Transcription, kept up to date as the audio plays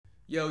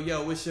Yo,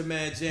 it's your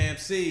man Jam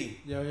C.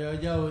 Yo,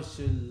 it's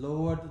your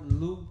Lord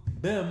Luke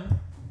Bim.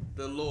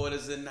 The Lord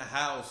is in the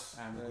house.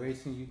 I'm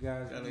gracing you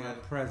guys with my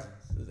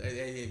presence.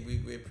 Hey,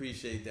 we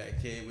appreciate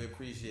that, kid. We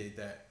appreciate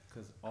that.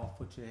 Because off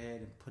with your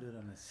head and put it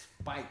on a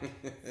spike.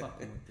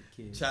 Fucking with the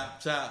kids.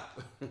 Chop.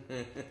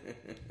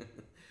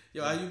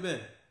 Yo, how you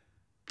been?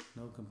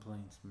 No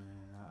complaints, man.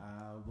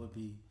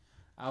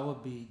 I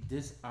would be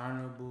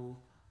dishonorable.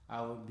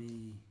 I would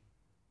be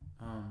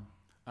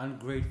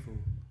ungrateful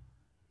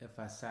if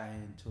I sat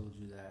here and told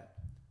you that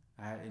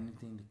I had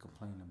anything to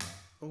complain about.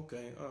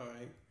 Okay, all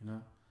right. You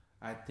know,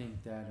 I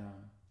think that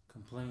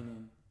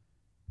complaining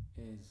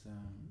is,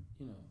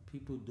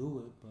 people do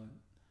it, but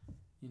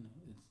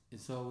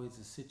it's always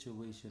a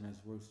situation that's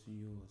worse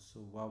than yours. So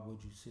why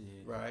would you sit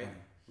here and complain?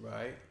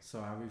 Right. So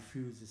I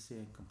refuse to sit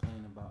and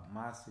complain about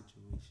my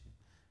situation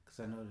because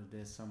I know that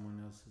there's someone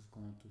else who's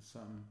going through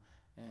something,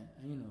 and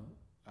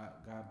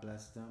God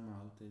bless them. I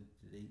hope that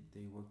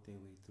they work their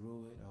way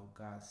through it. I hope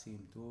God see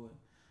them through it,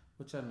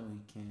 which I know He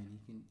can.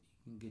 He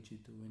can get you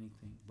through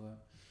anything,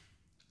 but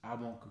I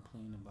won't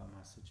complain about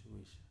my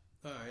situation.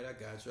 All right, I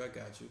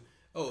got you.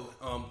 Oh,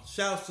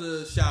 shouts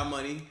to Sha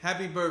Money.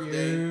 Happy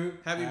birthday. Yeah.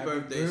 Happy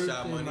birthday,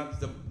 Sha Money.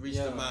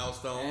 Reached the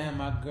milestone. And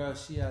my girl,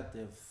 she out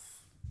there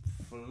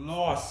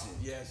flossing.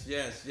 Yes.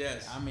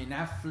 I mean,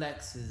 that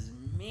flex is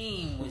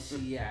mean when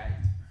she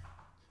at.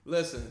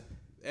 Listen,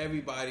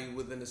 everybody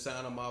within the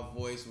sound of my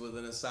voice,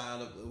 within the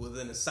sight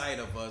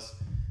of us,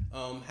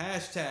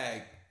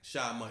 hashtag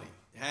Sha Money.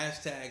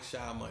 Hashtag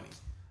Sha Money.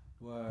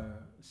 Word,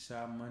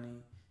 Sha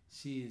Money.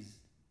 You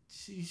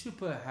should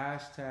put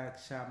hashtag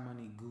Sha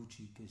Money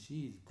Gucci because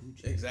she's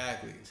Gucci.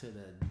 Exactly. To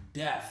the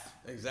death.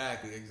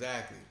 Exactly.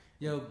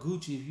 Yo,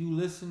 Gucci, if you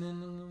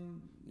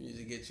listening, you need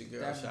to get your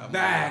girl Sha Money.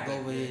 Bag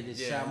over here to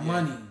Sha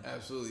Money.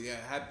 Absolutely.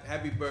 Yeah.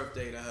 Happy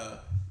birthday to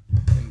her.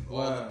 And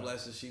all the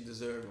blessings she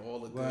deserves, all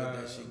the good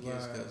that she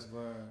gets, because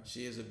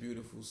she is a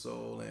beautiful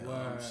soul, and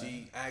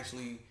she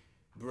actually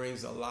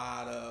brings a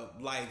lot of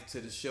life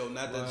to the show.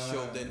 Not that the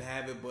show didn't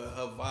have it, but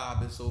her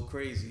vibe is so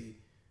crazy.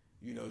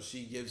 You know,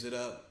 she gives it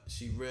up.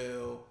 She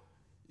real.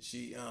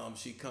 She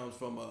comes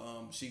from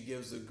she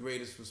gives the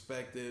greatest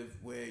perspective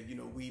where,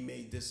 we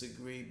may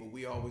disagree, but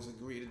we always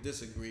agree to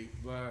disagree.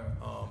 Right.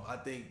 I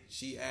think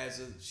she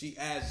adds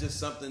just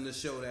something to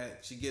show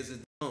that she gives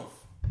it oomph.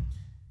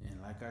 And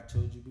like I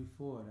told you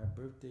before, that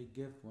birthday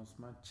gift, once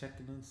my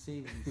checking and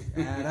savings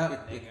add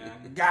up, nigga,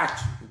 I got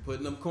you. We're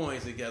putting them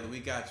coins together. We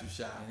got you,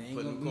 Sha. It ain't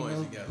putting them gonna be coins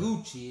no together.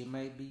 Gucci. It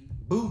might be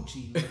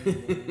Bucci.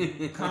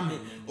 Nigga. Coming.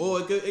 Nigga.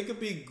 Or it could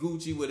be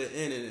Gucci with an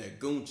N in there.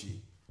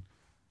 Gucci.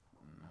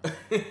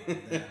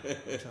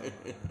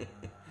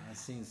 I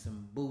seen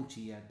some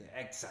Bucci at the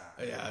Exile.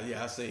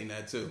 Yeah, I seen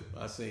that too.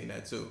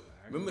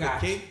 Remember the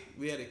cake?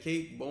 We had a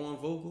cake, Born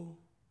Vocal.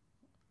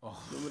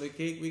 Oh. Remember the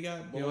cake we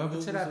got? Yo, up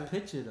to that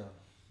picture though.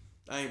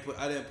 I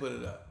didn't put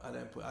it up. I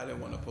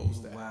didn't want to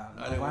post that. Wow.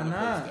 I didn't want to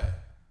post that.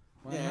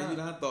 Why not?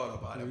 I thought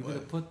about it. You could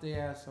have put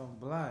their ass on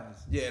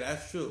blast. Yeah,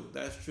 that's true.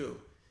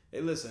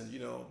 Hey, listen,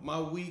 my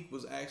week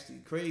was actually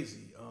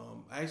crazy.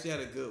 I actually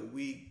had a good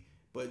week,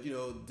 but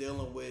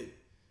dealing with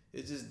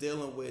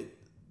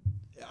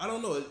I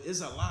don't know,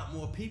 it's a lot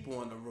more people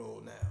on the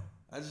road now.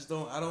 I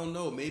don't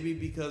know. Maybe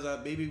because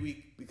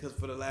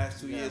for the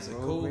last 2 years of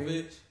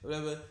COVID,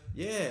 whatever.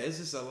 Yeah, it's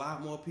just a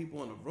lot more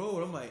people on the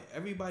road. I'm like,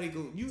 everybody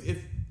go.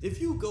 If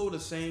you go the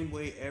same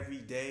way every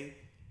day,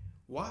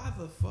 why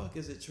the fuck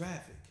is it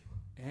traffic?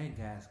 And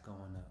gas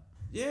going up.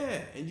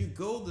 Yeah, and you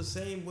go the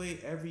same way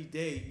every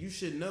day. You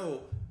should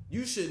know.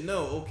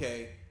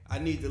 Okay, I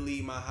need to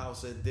leave my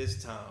house at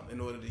this time in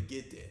order to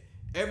get there.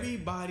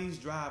 Everybody's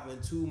driving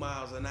 2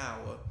 miles an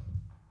hour.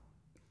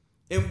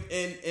 And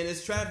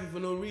it's traffic for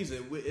no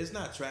reason. It's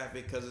not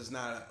traffic because it's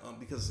not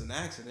because it's an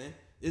accident.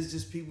 It's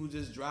just people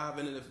just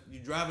driving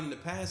you're driving in the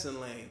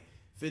passing lane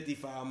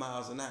 55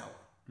 miles an hour.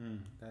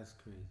 That's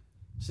crazy.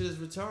 Shit is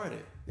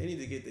retarded. They need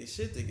to get their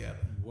shit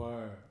together.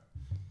 Word.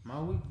 My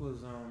week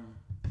was I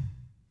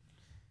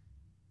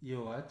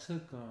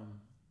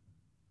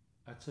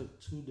took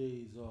 2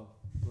 days off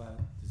like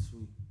this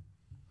week,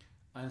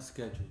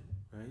 unscheduled,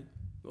 right?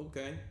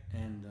 Okay.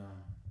 And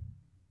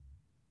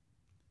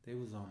they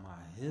was on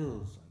my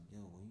heels, like, yo,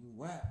 where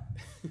you at?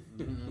 You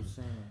know what I'm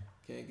saying?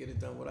 Can't get it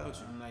done without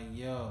you. I'm like,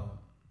 yo,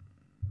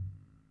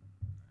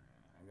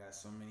 I got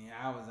so many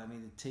hours I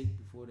need to take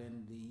before the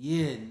end of the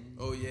year.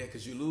 Oh, yeah,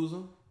 because you lose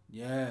them?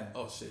 Yeah.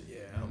 Oh, shit,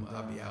 yeah.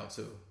 I'll be out,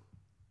 too.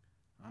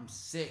 I'm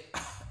sick.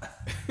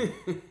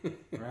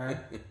 Right?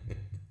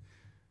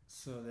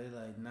 So they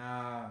like,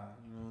 nah,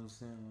 you know what I'm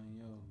saying? Like,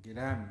 yo, get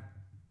at me.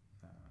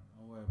 Nah,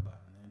 don't worry about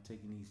it, man. I'm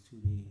taking these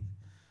 2 days.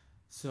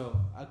 So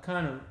I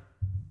kind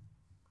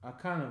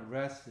of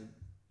rested,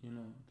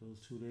 those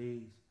 2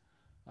 days.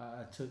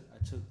 I took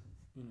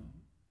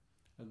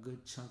a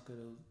good chunk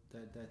of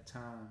that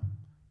time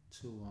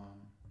to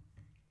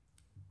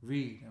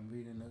read. I'm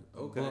reading a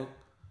book,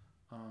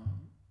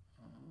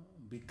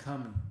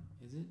 Becoming.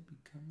 Is it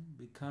Becoming?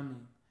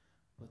 Becoming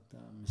with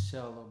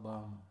Michelle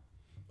Obama.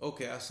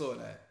 Okay, I saw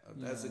that.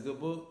 That's a good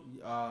book.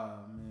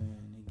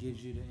 Man, it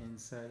gives you the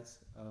insights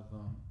of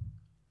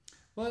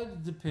well,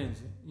 it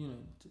depends. You know,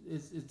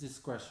 it's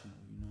discretionary.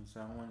 You know, so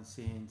I don't want to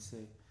sit here and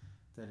say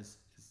that it's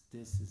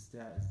this, it's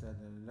that, it's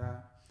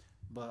that,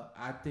 But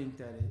I think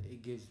that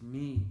it gives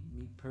me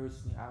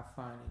personally, I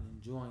find it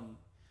enjoying.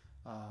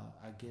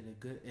 I get a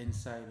good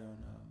insight on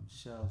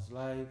Michelle's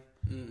life,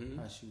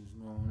 how she was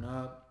growing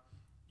up.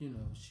 You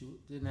know, she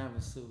didn't have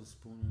a silver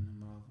spoon in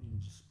her mouth. You know,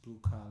 just blue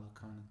collar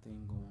kind of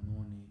thing going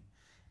on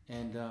there.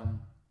 And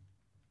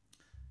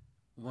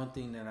one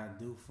thing that I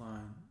do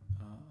find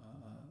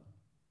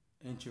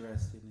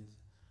interesting is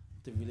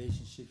the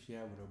relationship she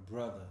had with her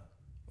brother.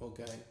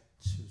 Okay.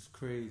 She was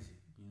crazy.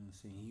 You know what I'm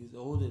saying? He was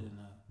older than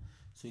her.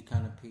 So he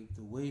kind of paved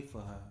the way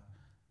for her.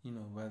 You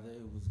know, whether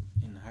it was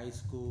in high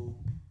school,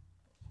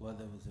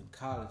 whether it was in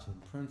college in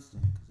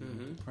Princeton, because he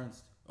went to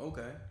Princeton.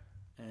 Okay.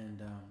 And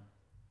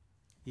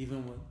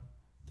even with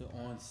the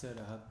onset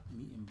of her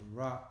meeting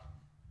Barack,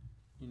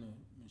 you know,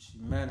 when she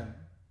met him,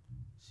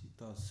 she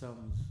thought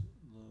something was a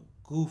little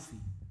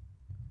goofy.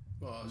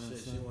 Oh, you know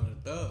shit, she wanted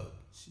a thug.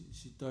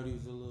 She thought he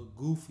was a little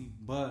goofy,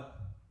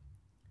 but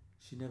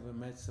she never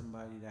met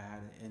somebody that had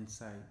an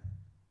insight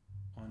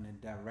on the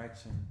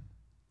direction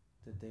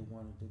that they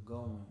wanted to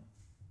go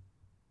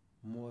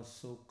in. More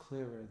so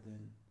clearer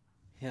than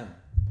him.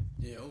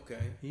 Yeah,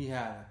 okay. He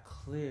had a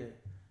clear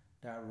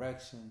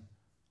direction,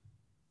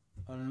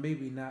 and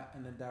maybe not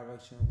in the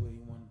direction where he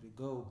wanted to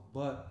go,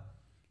 but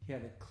he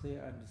had a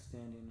clear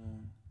understanding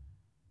on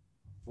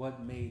what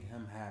made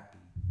him happy.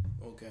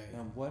 Okay.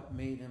 And what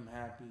made him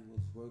happy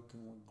was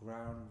working with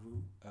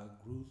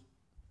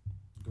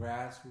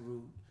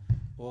grassroots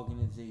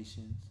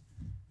organizations,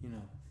 you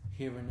know,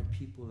 hearing the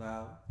people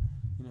out,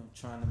 you know,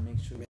 trying to make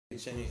sure they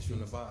change from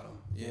the bottom.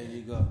 Yeah. There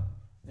you go.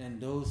 And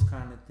those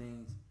kind of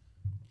things,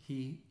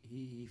 he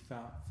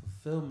found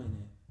fulfillment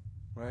in,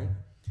 right?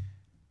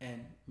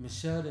 And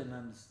Michelle didn't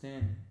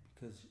understand it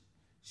because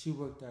she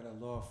worked at a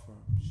law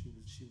firm.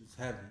 She was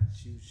heavy.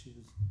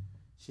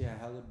 She had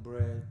hella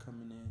bread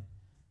coming in.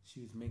 She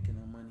was making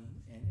her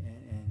money,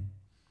 and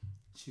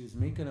she was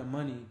making her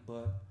money,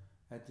 but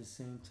at the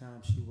same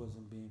time she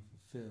wasn't being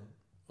fulfilled.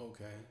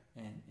 Okay.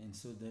 And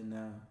so then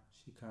now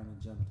she kind of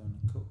jumped on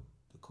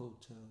the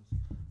coattails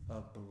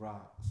of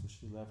Barack, so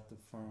she left the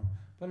firm.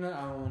 But now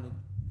I don't want to,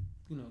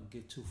 you know,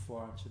 get too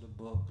far into the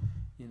book,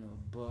 you know.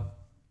 But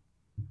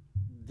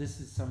this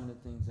is some of the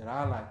things that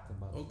I liked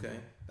about. Okay,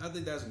 I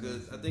think that's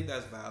good. I think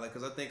that's valid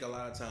because I think a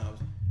lot of times,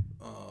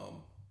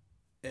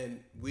 and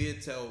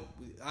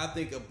I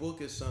think a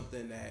book is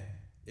something that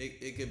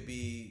it could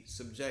be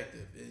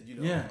subjective, you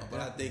know. Yeah,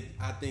 but I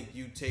think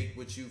you take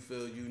what you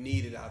feel you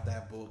needed out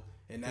that book,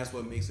 and that's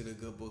what makes it a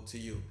good book to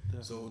you.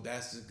 Definitely. So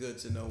that's good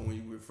to know when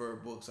you refer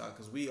books out,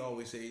 because we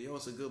always say, yo,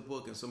 it's a good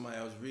book, and somebody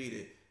else read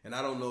it, and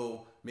I don't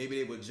know, maybe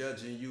they were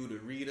judging you, the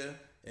reader,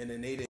 and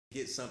then they didn't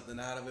get something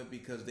out of it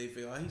because they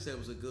feel, he said it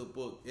was a good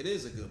book. It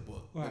is a good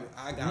book. Right.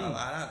 I got a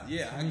lot out.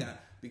 Yeah,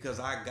 because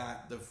I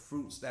got the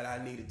fruits that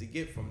I needed to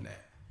get from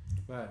that.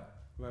 Right.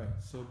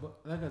 So, but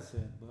like I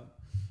said, but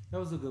that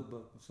was a good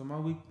book. So my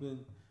week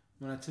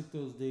when I took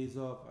those days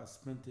off, I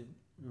spent it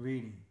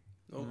reading.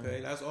 Okay,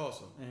 you know? That's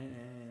awesome.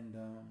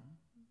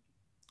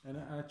 And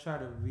I try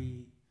to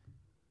read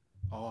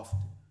often.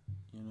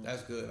 You know,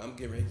 that's good. I'm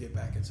getting ready to get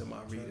back into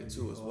my reading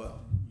too as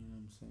well. You know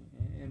what I'm saying?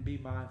 And be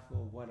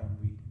mindful of what I'm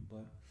reading.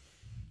 But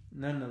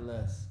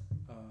nonetheless,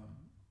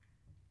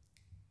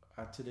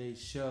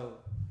 today's show,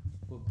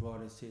 what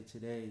brought us here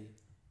today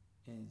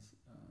is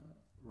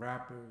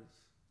rappers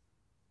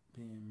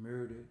being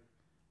murdered.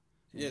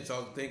 Yeah,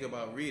 think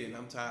about reading.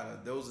 I'm tired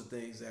of those are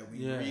things that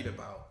we read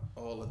about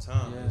all the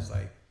time. Yeah. It's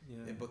like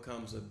it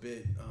becomes a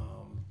bit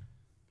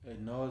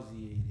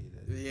nauseated.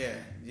 Yeah,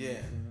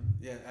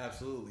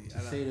 absolutely. To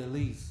say the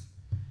least.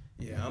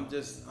 Yeah, I'm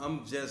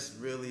just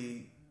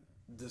really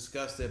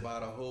disgusted by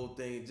the whole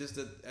thing, just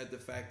at the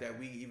fact that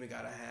we even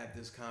got to have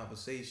this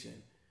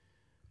conversation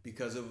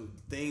because of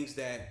things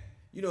that,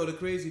 you know, the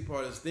crazy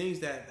part is things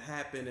that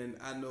happen, and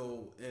I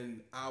know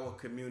in our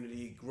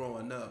community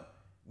growing up,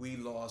 we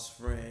lost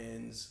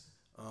friends,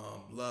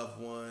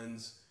 loved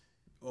ones,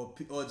 or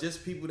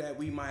just people that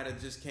we might have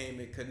just came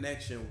in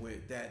connection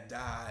with that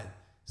died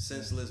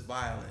senseless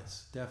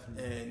violence.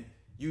 Definitely. And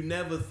you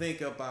never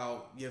think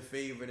about your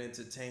favorite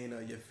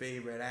entertainer, your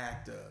favorite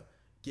actor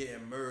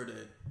getting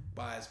murdered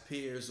by his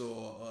peers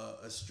or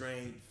a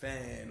estranged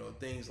fan or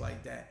things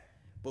like that.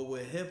 But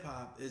with hip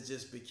hop, it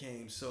just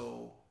became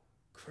so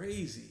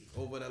crazy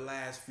over the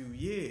last few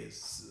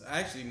years.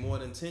 Actually, more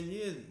than 10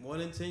 years,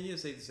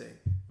 safe to say.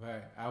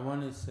 Right. I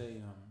want to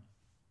say,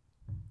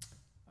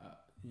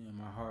 you know,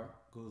 my heart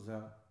goes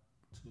out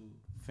to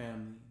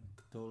family.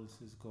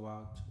 Condolences go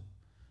out to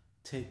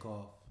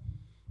Takeoff.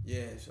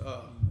 Yes.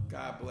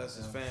 God bless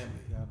his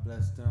family. God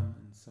bless them,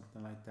 and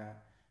something like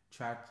that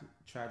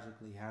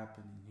tragically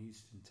happened in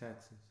Houston,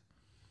 Texas.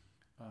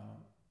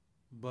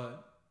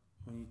 But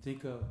when you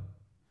think of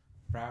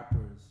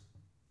rappers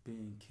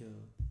being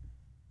killed,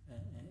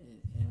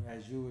 and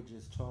as you were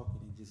just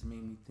talking, it just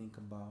made me think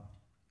about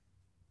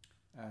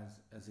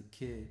as a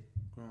kid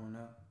growing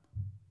up,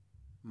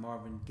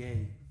 Marvin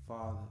Gaye,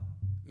 father,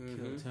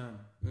 killed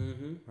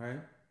him, right?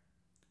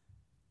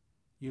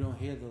 You don't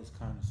hear those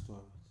kind of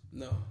stories.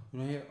 No. You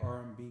don't hear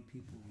R&B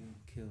people getting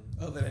killed.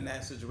 Other than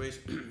that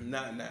situation,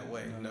 not in that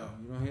way, no.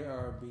 You don't hear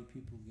R&B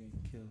people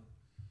getting killed.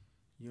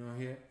 You don't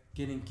hear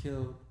getting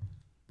killed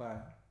by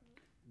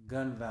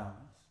gun violence.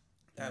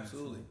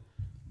 Absolutely.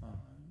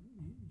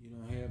 You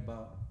don't hear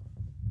about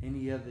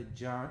any other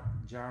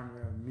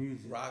genre of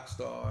music. Rock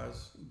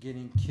stars.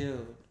 Getting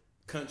killed.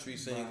 Country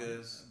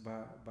singers.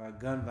 By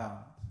gun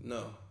violence.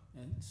 No.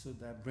 And so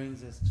that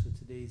brings us to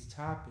today's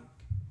topic,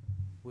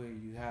 where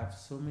you have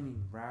so many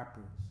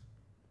rappers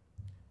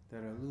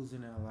that are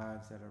losing their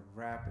lives at a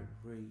rapid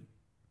rate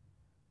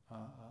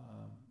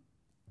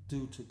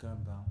due to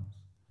gun violence.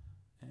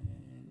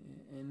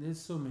 And there's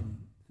so many,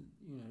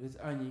 this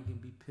onion can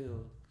be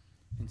peeled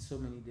in so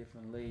many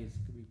different layers.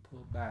 It can be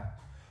pulled back.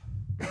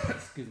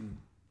 Excuse me.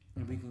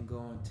 And we can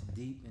go into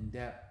deep in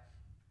depth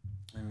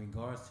in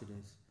regards to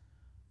this.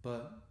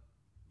 But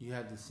you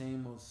have the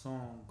same old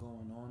song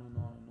going on and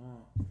on and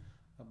on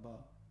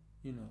about,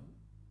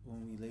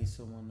 when we lay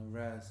someone to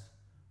rest,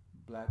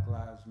 Black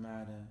Lives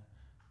Matter,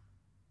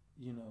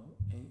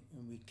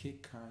 and we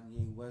kick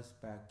Kanye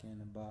West back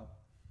in about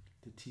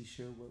the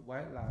t-shirt with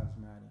White Lives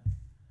Matter.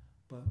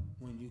 But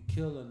when you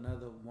kill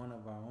another one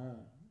of our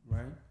own,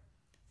 right?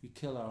 We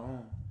kill our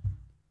own.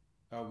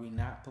 Are we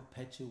not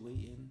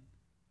perpetuating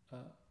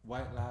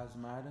White Lives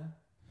Matter?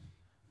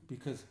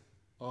 Because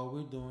all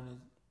we're doing is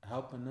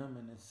helping them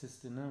and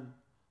assisting them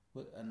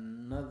with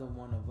another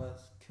one of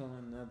us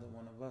killing another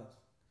one of us.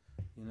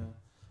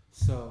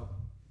 So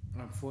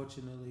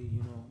unfortunately,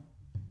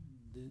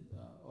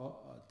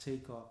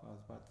 Takeoff, I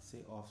was about to say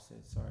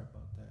Offset, sorry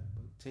about that,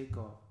 but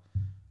Takeoff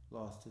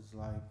lost his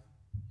life,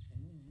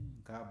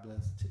 and God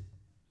bless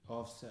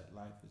Offset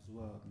life as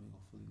well. I mean,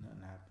 hopefully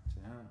nothing happened to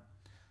him,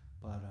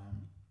 but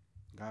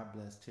God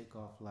bless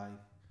Takeoff life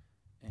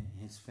and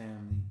his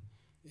family,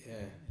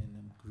 and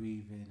them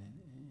grieving,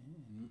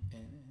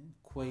 and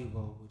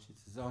Quavo, which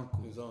is his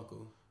uncle.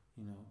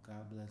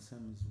 God bless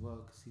him as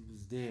well, because he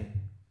was there.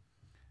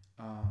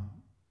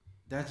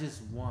 That's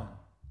just one,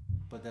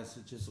 but that's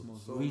just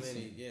most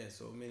recent.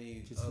 So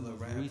many just other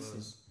rappers.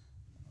 Recent,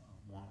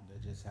 one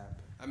that just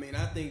happened. I mean,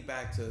 I think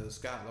back to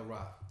Scott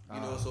LaRock.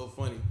 It's so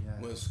funny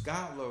when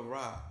Scott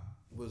LaRock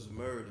was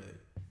murdered.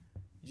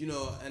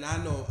 And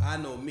I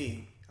know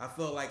me. I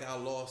felt like I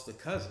lost a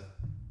cousin.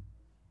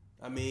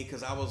 I mean,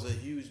 because I was a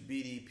huge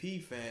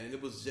BDP fan, and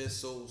it was just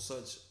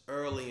such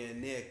early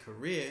in their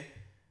career.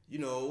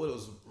 It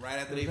was right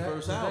after their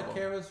first album. Was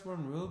that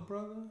KRS-One real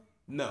brother?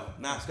 No,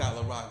 not Scott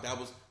LaRock. That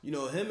was,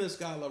 him and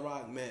Scott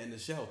LaRock met in the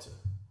shelter.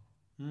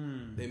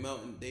 They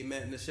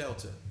met in the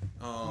shelter.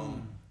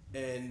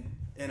 And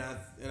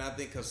I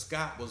think because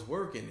Scott was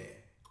working there,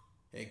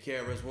 and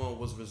KRS-One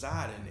was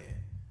residing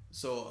there.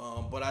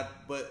 So, but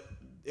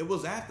it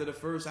was after the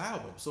first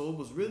album, so it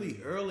was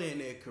really early in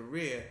their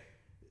career.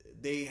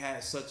 They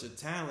had such a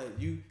talent.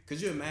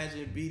 Could you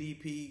imagine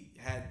BDP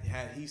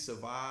had he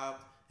survived,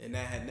 and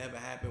that had never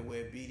happened,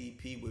 where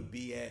BDP would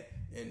be at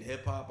in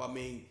hip hop? I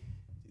mean,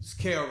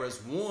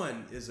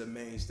 KRS-One is a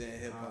mainstay in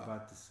hip hop.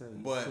 About to say,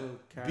 but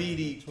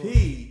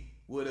BDP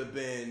would have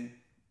been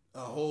a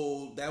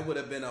whole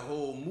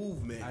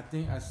movement.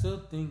 I still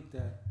think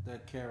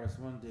that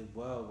KRS-One did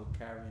well with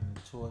carrying the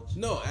torch.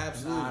 No,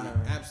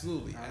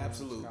 absolutely.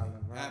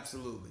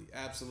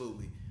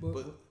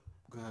 But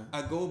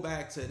I go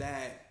back to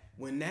that.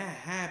 When that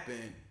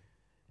happened,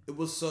 it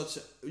was such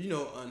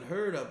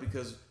unheard of,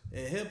 because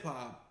in hip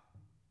hop,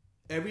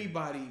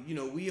 everybody,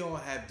 we all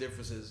have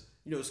differences.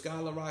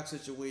 Scott LaRock's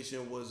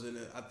situation was an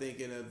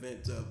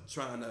event of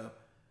trying to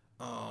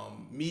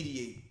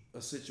mediate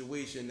a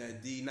situation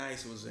that D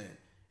Nice was in,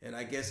 and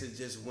I guess it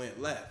just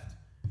went left.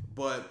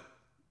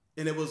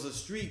 And it was a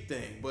street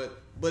thing,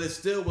 but it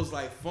still was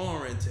like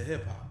foreign to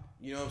hip hop.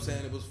 You know what I'm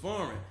saying? It was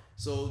foreign.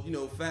 So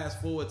fast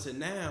forward to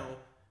now,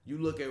 you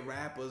look at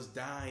rappers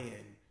dying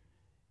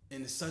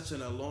in such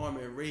an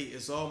alarming rate.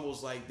 It's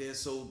almost like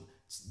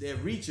they're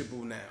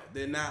reachable now.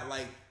 They're not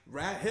like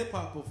rap hip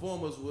hop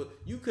performers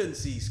you couldn't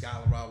see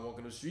Scott LaRock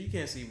walking up the street. You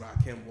can't see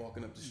Rakim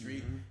walking up the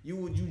street.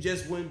 You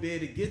just wouldn't be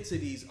able to get to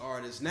these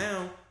artists.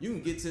 Now you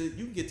can get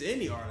to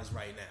any artist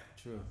right now.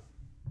 True.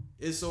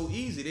 It's so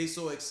easy. They're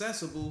so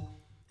accessible.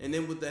 And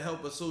then with the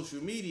help of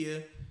social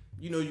media,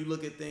 you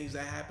look at things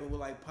that happen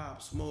with like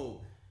Pop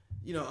Smoke.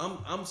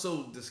 I'm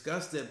so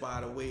disgusted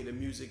by the way the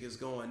music is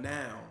going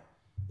now.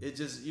 It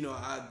just,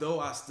 though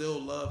I still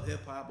love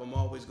hip hop, I'm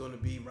always going to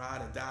be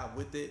ride or die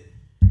with it.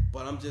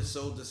 But I'm just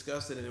so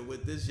disgusted, and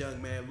with this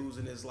young man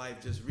losing his life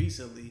just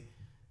recently,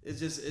 it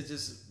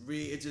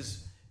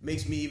just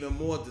makes me even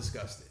more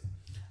disgusted.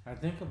 I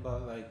think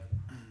about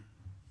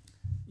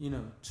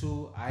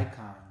two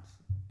icons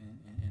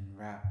in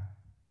rap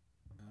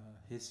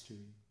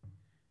history.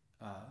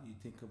 You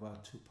think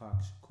about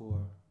Tupac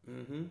Shakur,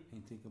 and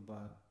you think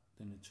about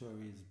the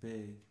Notorious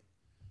Big,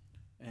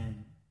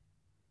 and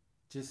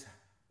just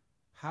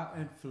how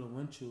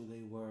influential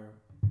they were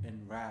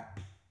in rap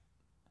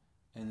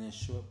in that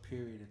short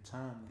period of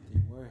time that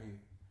they were here.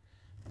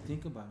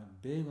 Think about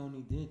it. Big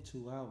only did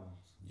 2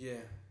 albums.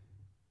 Yeah.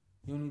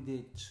 He only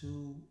did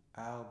 2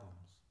 albums.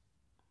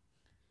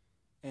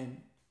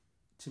 And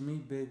to me,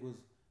 Big was,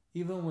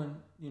 even when,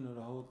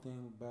 the whole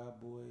thing with Bad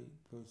Boy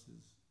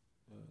versus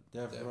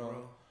Death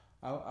Row,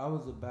 I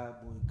was a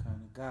Bad Boy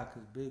kind of guy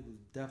because Big was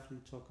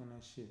definitely talking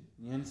that shit.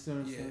 You understand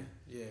what I'm saying?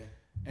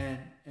 Yeah.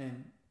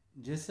 And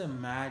just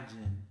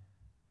imagine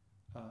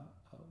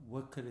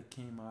what could have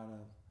came out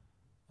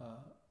of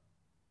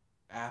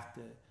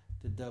after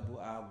the double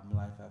album,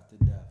 Life After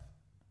Death.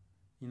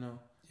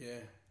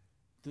 Yeah.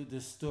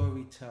 The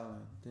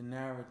storytelling,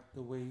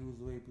 the way he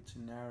was able to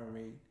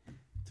narrate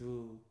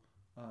through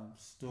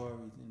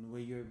stories, and the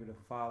way you're able to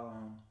follow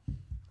him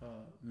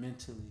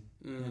mentally.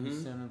 You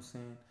understand what I'm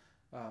saying?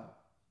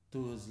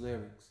 Through his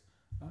lyrics.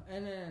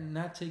 And then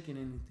not taking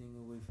anything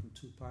away from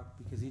Tupac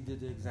because he did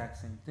the exact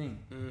same thing.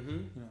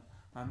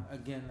 I'm,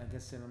 again, like I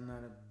said, I'm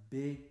not a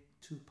big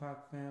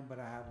Tupac fan, but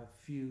I have a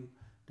few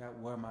that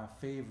were my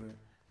favorite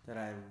that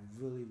I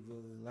really,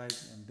 really like.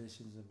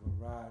 Ambitions of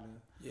a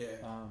Rider. Yeah.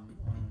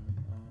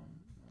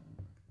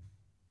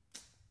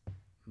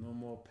 No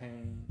More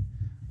Pain.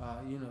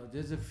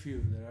 There's a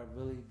few that I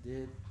really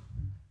did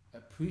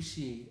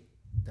appreciate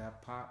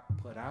that Pac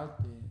put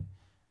out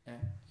there.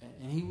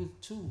 And he was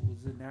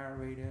a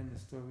narrator and a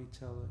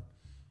storyteller.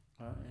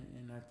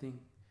 And I think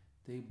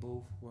they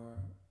both were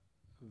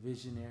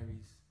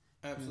visionaries.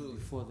 Absolutely.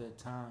 Before their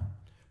time.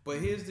 But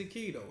here's the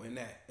key though in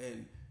that.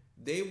 And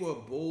they were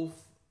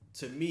both,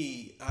 to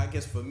me, I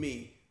guess for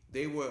me,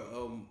 they were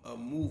a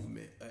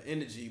movement, an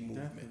energy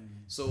movement. Definitely.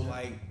 So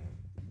like,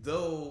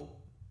 though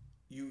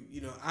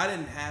I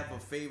didn't have a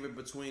favorite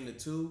between the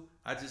two,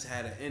 I just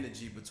had an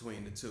energy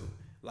between the two.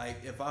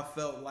 Like if I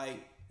felt like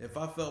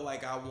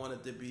I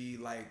wanted to be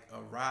like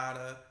a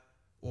rider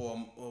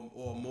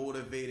or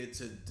motivated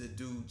to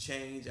do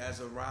change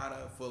as a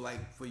rider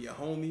for your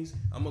homies,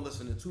 I'm gonna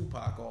listen to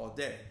Tupac all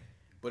day.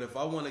 But if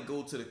I want to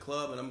go to the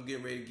club and I'm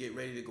getting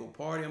ready to go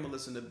party, I'm gonna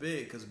listen to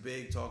Big because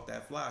Big talk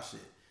that fly shit.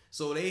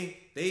 So they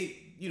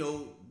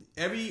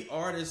every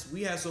artist,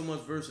 we had so much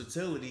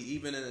versatility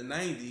even in the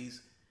 90s.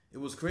 It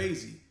was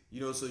crazy.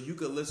 So you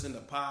could listen to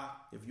Pac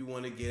if you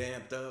want to get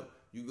amped up.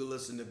 You could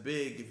listen to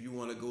Big if you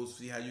want to go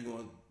see how you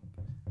going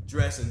to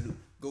dress and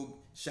go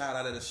shout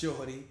out at a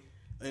shorty.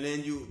 And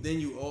then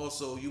you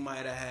also, you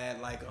might have had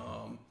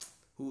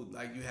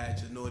you had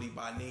your Naughty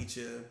by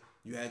Nature,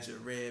 you had your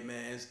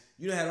Redmans,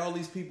 you had all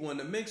these people in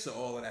the mix of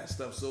all of that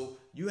stuff. So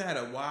you had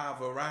a wide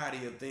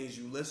variety of things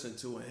you listened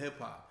to in hip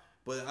hop.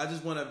 But I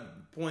just want to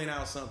point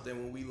out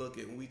something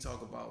when we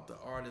talk about the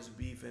artists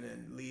beefing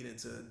and leading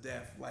to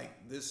death,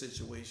 like this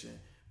situation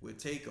with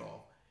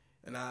Takeoff.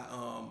 And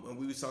and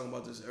we was talking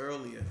about this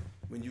earlier,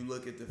 when you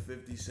look at the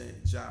 50 Cent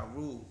Ja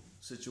Rule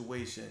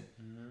situation,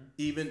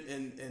 even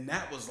and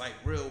that was like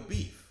real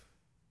beef.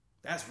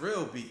 That's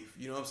real beef.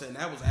 You know what I'm saying?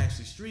 That was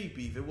actually street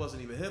beef. It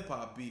wasn't even hip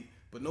hop beef,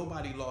 but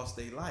nobody lost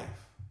their life.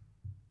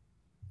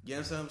 You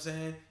understand what I'm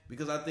saying?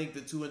 Because I think the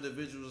two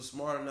individuals are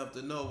smart enough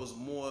to know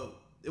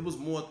it was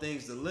more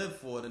things to live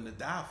for than to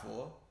die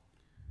for.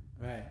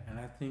 Right, and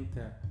I think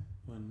that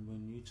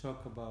when you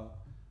talk about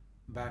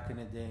back in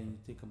the day and you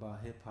think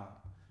about hip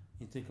hop,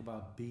 you think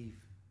about beef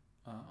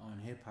on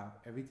hip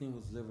hop, everything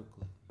was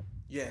lyrical.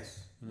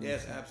 Yes,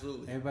 yes,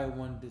 absolutely. Everybody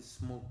wanted to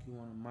smoke you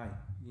on a mic.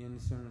 You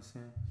understand what I'm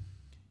saying?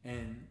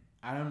 And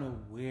I don't know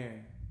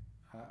where,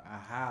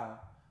 how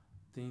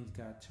things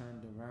got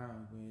turned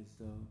around, where as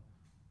though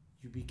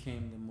you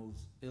became the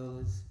most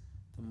illest,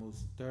 the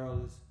most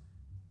thoroughest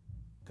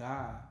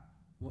guy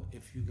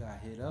if you got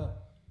hit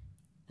up.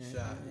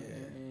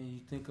 And you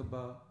think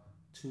about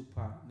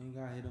Tupac,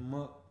 nigga, I hit him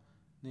up.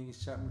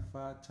 Niggas shot me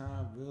 5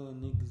 times. Real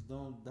niggas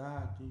don't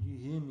die. Do you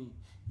hear me?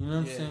 You know what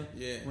I'm saying?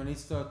 Yeah. When they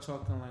start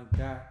talking like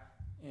that,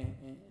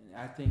 and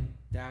I think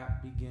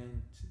that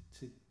began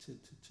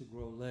to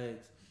grow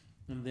legs.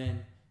 And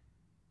then,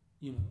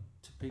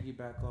 to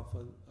piggyback off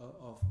of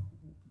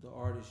the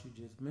artist you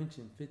just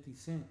mentioned, 50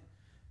 Cent.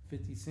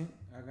 50 Cent,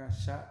 I got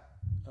shot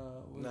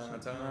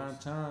 9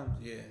 times.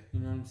 Yeah. You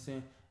know what I'm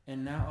saying?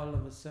 And now all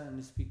of a sudden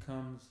this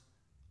becomes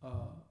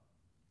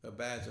a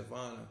badge of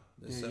honor.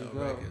 There you go.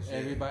 Records,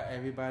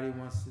 everybody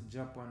wants to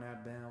jump on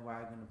that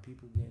bandwagon of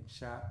people getting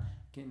shot,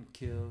 getting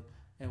killed,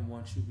 and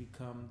once you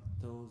become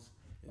those,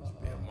 you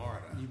be a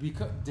martyr. You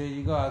become. There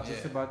you go. I was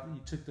just about.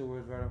 You took the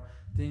words right up.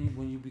 Then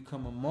when you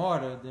become a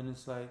martyr, then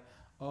it's like,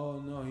 oh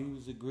no, he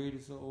was the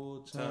greatest of all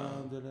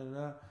time. Da da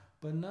da.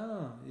 But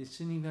no, it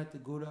shouldn't even have to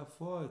go that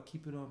far.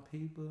 Keep it on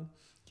paper,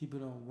 keep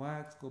it on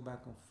wax, go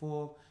back and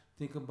forth.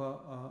 Think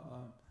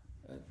about.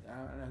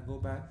 I go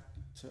back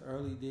to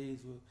early days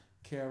with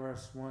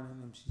KRS-One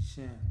and MC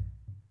Shan.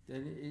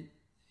 That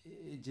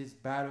it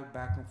just battled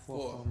back and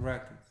forth on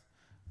records.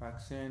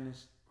 Roxanne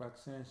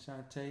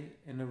Shante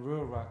and the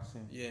real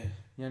Roxanne. Yeah.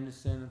 You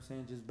understand what I'm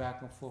saying? Just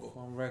back and forth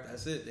on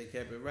records. That's it. They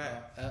kept it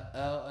rap.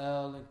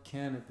 LL and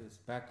Cannabis,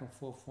 back and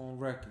forth on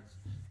records.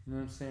 You know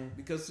what I'm saying?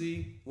 Because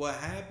see, what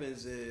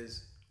happens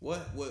is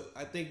what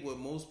I think what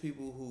most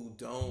people who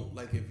don't,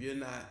 like, if you're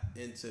not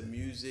into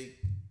music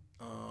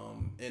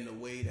in the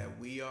way that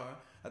we are.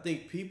 I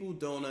think people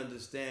don't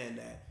understand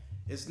that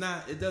it's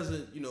not. It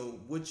doesn't. You know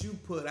what you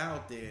put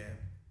out there.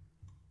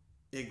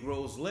 It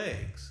grows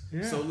legs.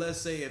 Yeah. So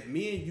let's say if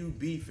me and you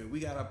beefing, we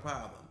got a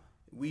problem.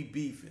 We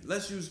beefing.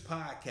 Let's use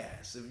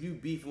podcasts. If you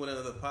beefing with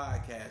another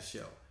podcast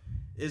show,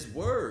 it's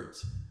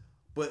words,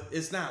 but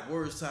it's not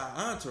words to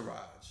our entourage.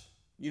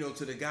 You know,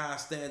 to the guy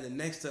standing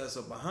next to us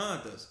or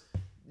behind us.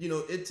 You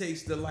know, it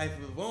takes the life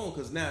of its own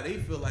because now they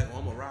feel like, oh,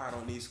 I'm gonna ride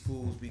on these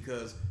fools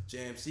because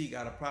JMC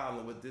got a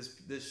problem with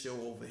this show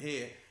over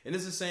here. And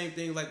it's the same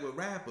thing like with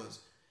rappers.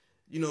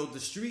 You know, the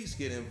streets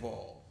get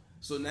involved.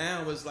 So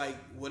now it's like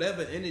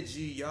whatever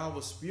energy y'all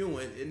was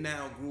spewing, it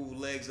now grew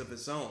legs of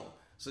its own.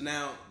 So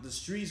now the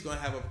streets gonna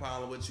have a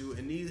problem with you,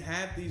 and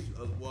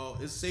well,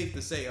 it's safe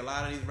to say a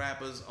lot of these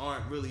rappers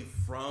aren't really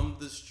from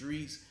the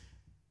streets.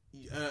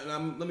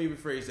 Let me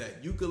rephrase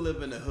that. You could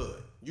live in the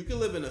hood.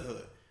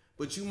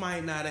 But you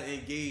might not have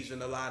engaged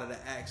in a lot of the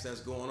acts that's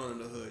going on in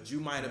the hood.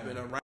 You might have been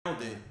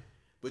around it,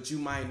 but you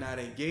might not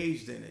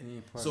engaged in it.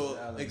 So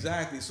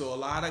exactly. So a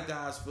lot of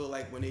guys feel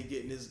like when they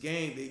get in this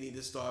game, they need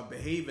to start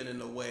behaving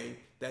in a way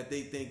that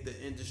they think the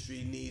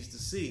industry needs to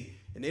see.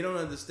 And they don't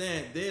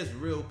understand there's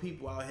real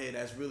people out here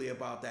that's really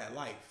about that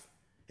life.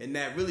 And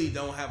that really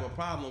don't have a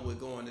problem with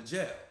going to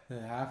jail.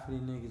 Yeah, half of these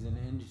niggas in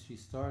the industry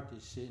start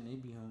this shit and they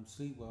be home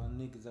sleep while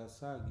niggas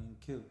outside getting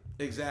killed.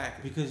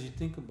 Exactly. Because you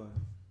think about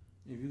it.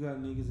 If you got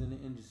niggas in the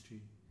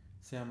industry,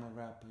 say I'm a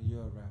rapper,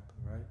 you're a rapper,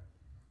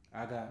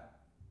 right?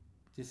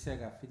 Just say I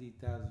got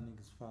 50,000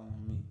 niggas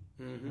following me,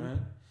 right?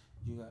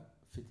 You got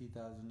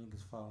 50,000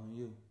 niggas following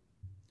you.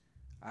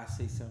 I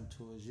say something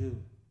towards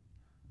you.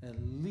 At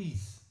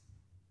least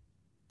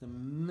the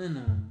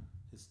minimum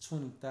is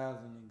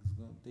 20,000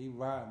 niggas. They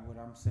ride what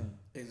I'm saying.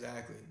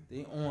 Exactly.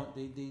 They on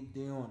it,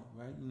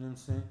 right? You know what I'm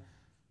saying?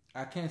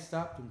 I can't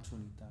stop them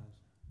 20,000.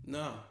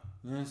 No.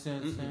 You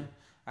understand what I'm saying?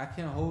 I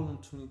can't hold them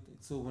 20.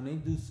 So when they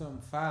do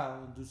something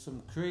foul and do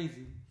something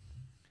crazy,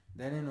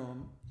 that ain't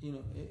on. You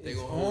know, they're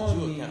gonna hold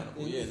you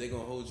accountable. Yeah, they're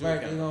gonna hold you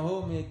accountable. They're gonna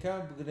hold me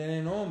accountable because that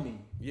ain't on me.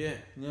 Yeah.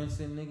 You know what I'm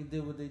saying? Niggas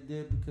did what they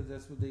did because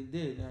that's what they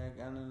did. And I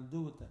got nothing to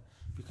do with that.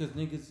 Because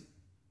niggas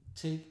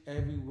take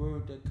every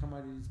word that come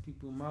out of these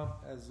people's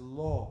mouth as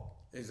law.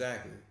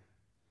 Exactly.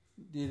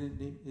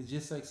 It's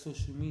just like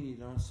social media.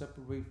 They don't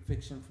separate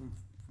fiction from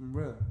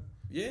real.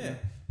 Yeah. You know,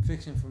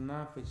 fiction from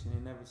nonfiction.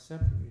 They never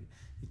separate.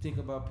 You think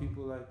about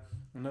people like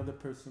another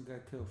person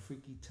got killed,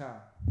 Freaky Ty,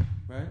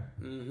 right?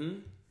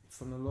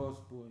 From the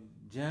Lost Boy,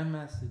 Jam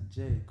Master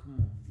Jay. Come on,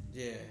 man.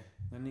 Yeah.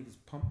 That niggas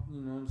pump.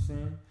 You know what I'm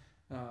saying?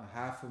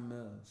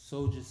 $500,000.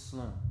 Soldier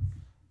Slum,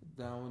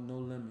 Down with No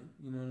Limit.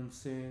 You know what I'm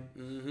saying?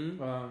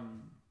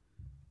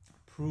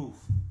 Proof.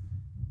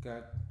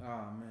 Got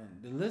man,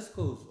 the list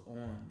goes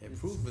on. And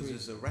Proof was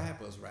just a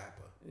rapper's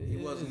rapper. He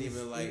wasn't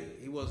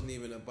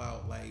even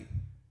about like.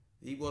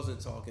 He wasn't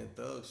talking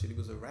thug shit. He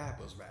was a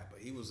rapper's rapper.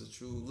 He was a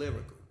true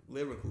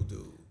lyrical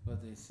dude.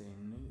 What they say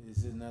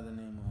is another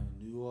name on him.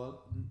 New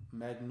York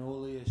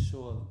Magnolia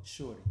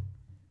Shorty.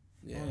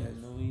 Yeah,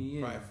 know he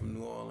is. Right from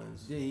New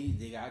Orleans.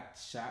 They got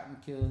shot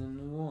and killed in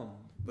New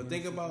Orleans. But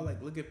think about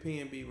look at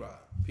PNB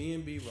Rock.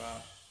 PNB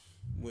Rock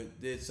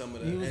did some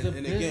of the. He was a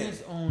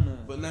business owner.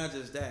 But not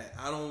just that.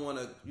 I don't want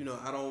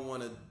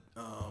to.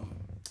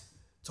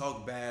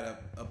 Talk bad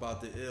about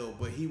the ill.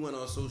 But he went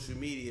on social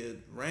media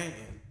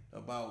ranting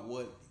about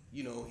what,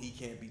 he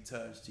can't be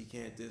touched, he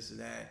can't this or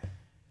that.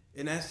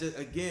 And that's just,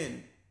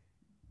 again,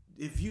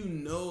 if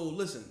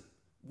listen,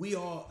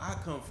 I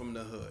come from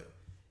the hood.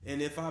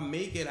 And if I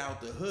make it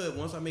out the hood,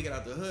 once I make it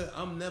out the hood,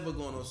 I'm never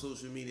going on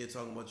social media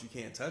talking about you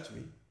can't touch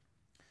me.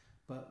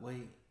 But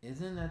wait,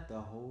 isn't that the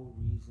whole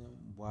reason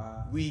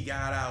why we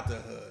got out the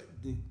hood?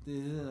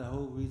 Isn't the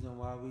whole reason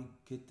why we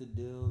get the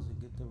deals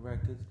and get the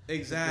records?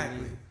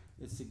 Exactly.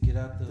 It's to get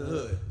out the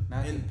hood.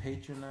 Not to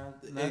patronize,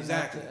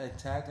 not to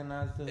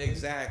antagonize the hood.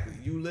 Exactly.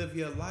 You live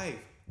your life.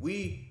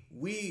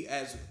 We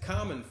as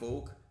common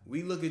folk,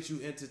 we look at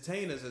you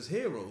entertainers as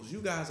heroes.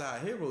 You guys are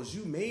heroes.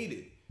 You made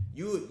it.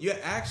 You're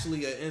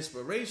actually an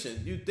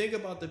inspiration. You think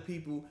about the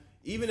people,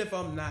 even if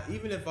I'm not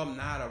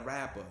a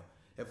rapper,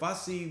 if I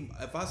see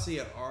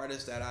an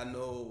artist that I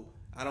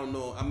don't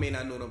know, I may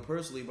not know them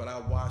personally, but I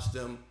watch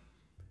them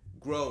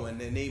grow, and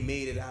then they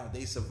made it out.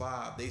 They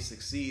survived. They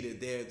succeeded.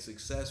 They're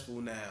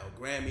successful now.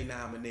 Grammy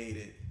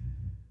nominated.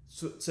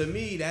 So, to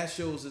me, that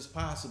shows it's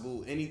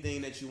possible.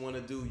 Anything that you want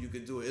to do, you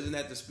can do it. Isn't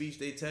that the speech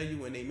they tell you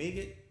when they make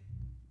it?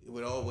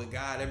 With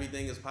God,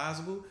 everything is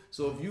possible.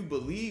 So if you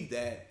believe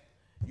that,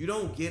 you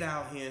don't get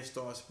out here and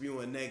start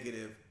spewing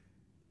negative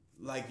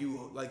like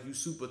you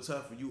super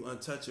tough and you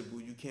untouchable.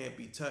 You can't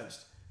be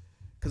touched.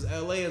 Because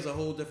LA is a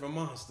whole different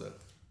monster.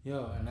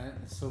 Yo, and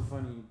it's so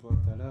funny you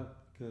brought that up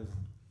because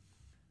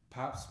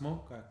Pop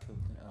Smoke got killed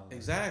in LA.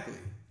 Exactly.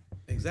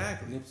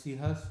 Nipsey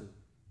Hussle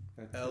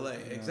got killed LA.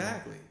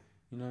 Exactly.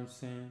 You know what I'm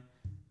saying?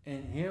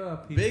 And here are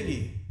people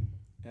Biggie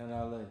in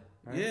LA.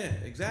 Right? Yeah,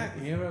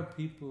 exactly. Here are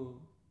people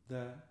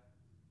that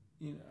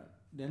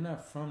they're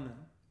not from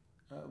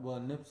that.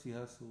 Nipsey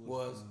Hussle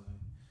was from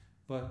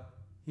LA. But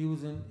he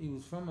was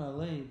from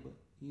LA, but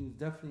he was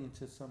definitely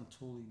into something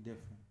totally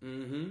different,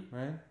 Mm-hmm.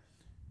 right?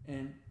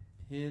 And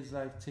his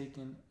life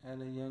taken at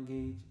a young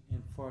age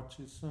and far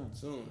too soon.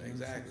 Soon, you know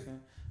exactly.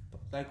 But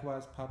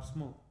likewise, Pop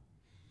Smoke.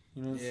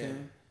 You know what I'm Yeah.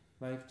 saying?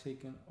 Life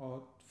taken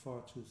all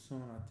far too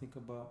soon. I think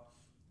about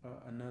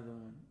another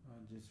one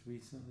just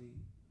recently,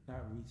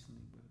 not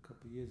recently, but a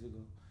couple years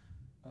ago.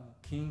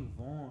 King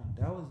Von.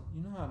 That was,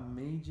 you know how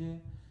major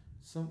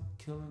some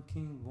killing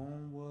King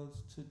Von was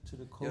to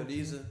the culture.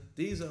 Yo,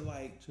 these are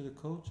like to the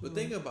culture. But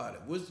think about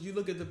it. You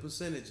look at the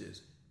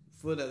percentages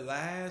for the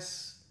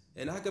last,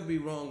 and I could be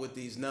wrong with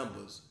these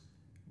numbers,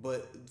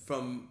 but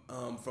from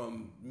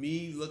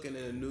me looking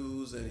at the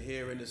news and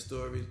hearing the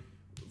stories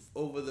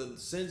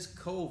since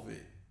COVID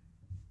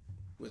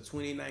with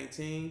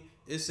 2019,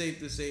 it's safe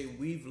to say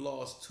we've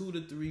lost 2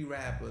 to 3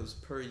 rappers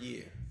per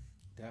year.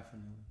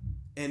 Definitely.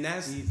 And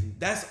that's easy.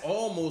 That's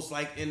almost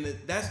like Easy.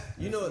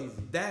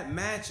 That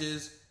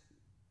matches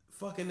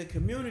fucking the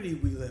community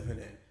we living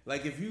in.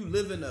 Like if you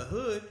live in the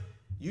hood,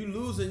 you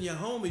losing your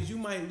homies, you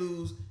might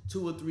lose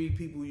 2 or 3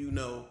 people you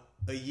know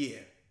a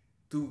year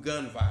through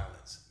gun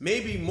violence.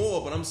 Maybe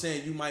more, but I'm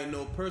saying you might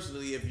know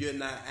personally if you're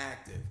not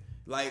active.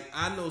 Like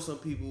I know some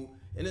people,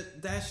 and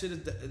that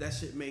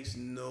shit makes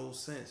no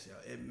sense,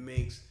 y'all. It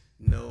makes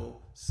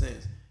no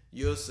sense.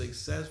 You're a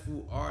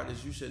successful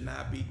artist. You should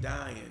not be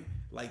dying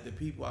like the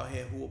people out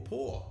here who are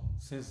poor.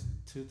 Since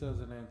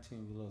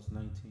 2019, we lost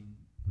 19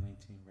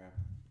 rappers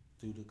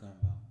due to gun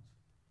violence.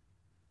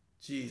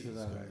 Jesus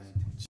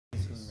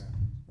Christ.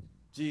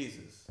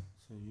 Jesus.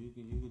 So you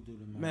could do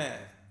the math. Man,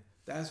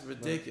 that's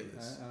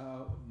ridiculous.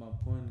 My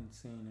point in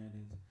saying that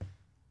is,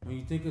 when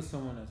you think of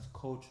someone that's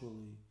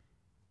culturally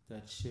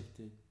that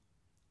shifted,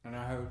 and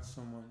I heard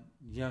someone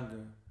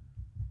younger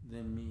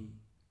than me,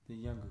 the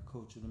younger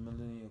culture, the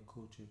millennial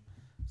culture,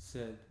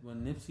 said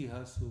when Nipsey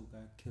Hussle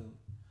got killed,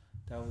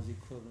 that was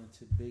equivalent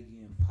to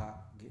Biggie and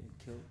Pop getting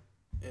killed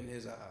in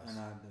his eyes. And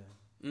I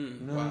did.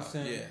 You know wow. what I'm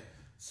saying? Yeah.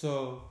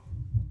 So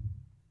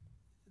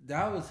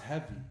that was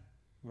heavy,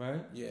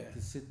 right? Yeah.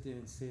 To sit there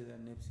and say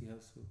that Nipsey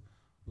Hussle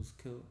was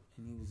killed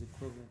and he was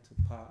equivalent to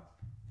Pop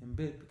and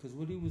Big, because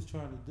what he was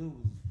trying to do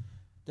was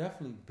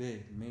definitely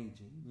big,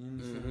 major. You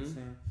understand what I'm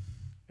saying?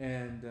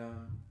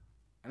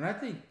 And I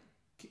think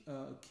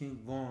King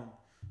Von,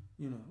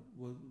 you know,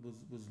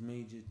 was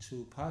major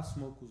too. Pop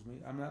Smoke was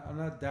major. I'm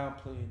not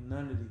downplaying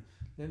none of the.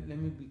 Let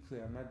me be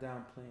clear. I'm not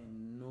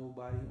downplaying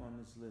nobody on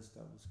this list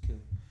that was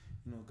killed.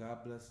 You know,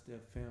 God bless their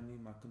family.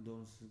 My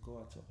condolences go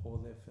out to all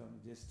their family.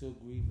 They're still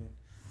grieving,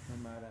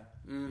 no matter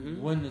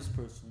when this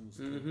person was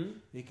killed.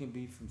 They can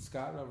be from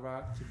Scott La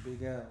Rock to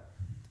Big L,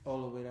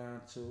 all the way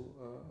down to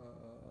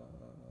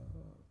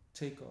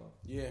Takeoff.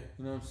 Yeah,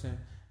 you know what I'm saying.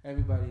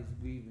 Everybody's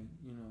grieving.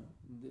 You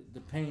know,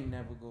 the pain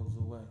never goes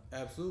away.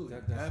 Absolutely,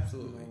 that's,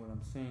 absolutely. You know what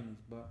I'm saying is,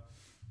 but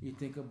you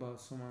think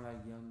about someone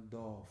like Young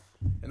Dolph.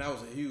 And I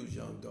was a huge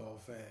Young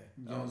Dolph fan.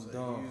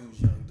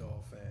 Huge Young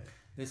Dolph fan.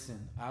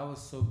 Listen, I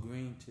was so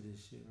green to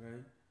this shit,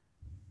 right?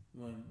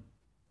 When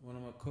one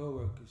of my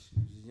coworkers, she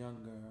was a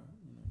young girl,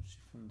 you know, she's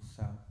from the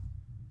South,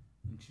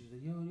 and she was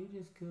like, "Yo, they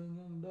just killed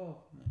Young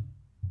Dolph, man.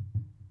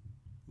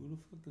 Who the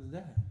fuck is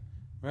that?"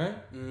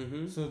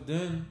 Right? So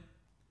then,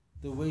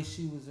 the way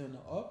she was in the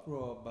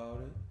uproar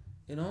about it,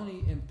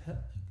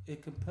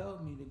 it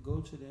compelled me to go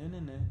to the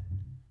internet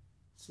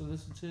to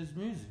listen to his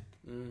music.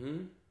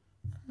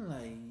 I'm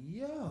like,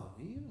 yo,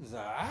 he was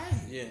alright.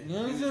 Yeah, you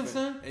know what I'm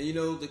saying? And you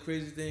know the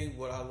crazy thing,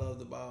 what I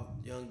loved about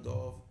Young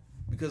Dolph,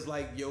 because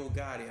like Yo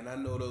Gotti, and I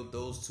know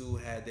those two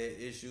had their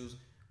issues,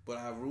 but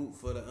I root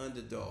for the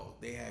underdog.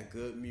 They had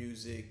good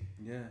music.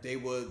 Yeah, they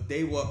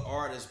were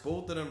artists.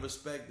 Both of them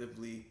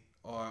respectively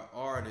are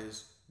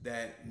artists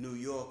that New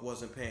York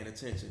wasn't paying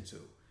attention to.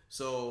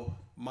 So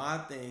my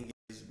thing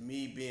is,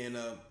 me being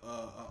a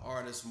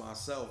artist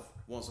myself,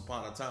 once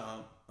upon a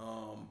time,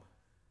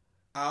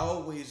 I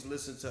always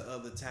listen to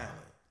other talent,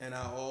 and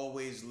I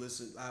always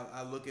listen.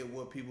 I look at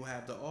what people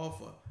have to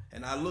offer,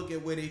 and I look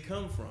at where they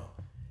come from,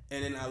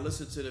 and then I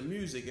listen to the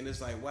music, and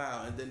it's like,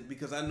 wow. And then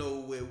because I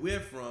know where we're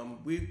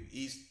from, we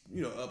East,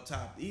 you know, up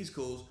top East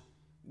Coast,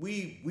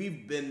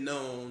 we've been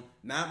known,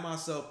 not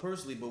myself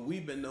personally, but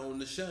we've been known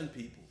to shun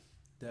people.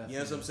 Definitely. You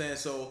know what I'm saying?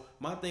 So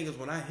my thing is,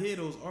 when I hear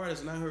those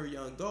artists, and I heard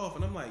Young Dolph,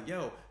 and I'm like,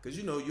 yo, because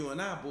you know, you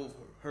and I both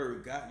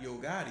heard Yo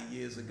Gotti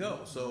years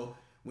ago. So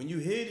when you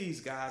hear these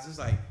guys, it's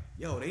like,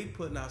 yo, they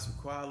putting out some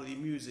quality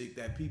music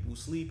that people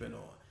sleeping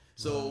on.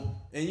 So,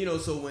 and you know,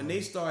 so when they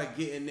start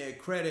getting their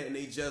credit and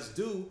they just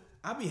do,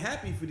 I be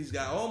happy for these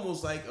guys,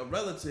 almost like a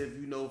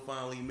relative, you know,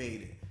 finally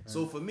made it. Right.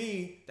 So for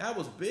me, that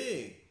was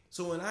big.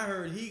 So when I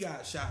heard he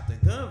got shot to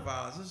gun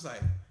violence, it's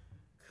like,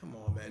 come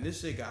on, man,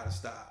 this shit gotta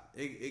stop.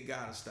 It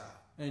gotta stop.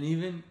 And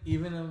even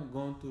I'm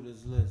going through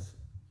this list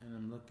and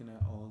I'm looking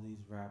at all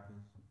these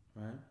rappers,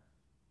 right?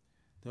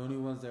 The only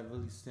ones that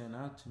really stand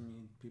out to me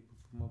are people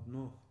from up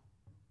north.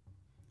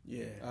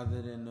 Yeah.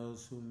 Other than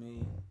those who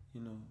made,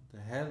 you know,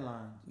 the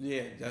headlines.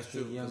 Yeah, that's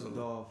true. Young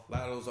Dolph. A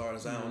lot of those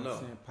artists, I don't know.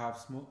 Saying Pop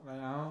Smoke, like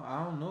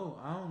I don't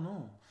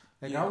know.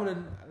 Like I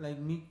wouldn't like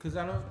me, because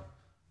I don't.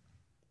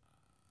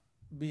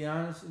 be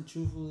honest and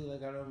truthfully,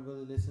 like I don't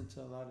really listen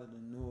to a lot of the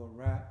newer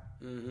rap.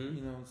 Mm-hmm.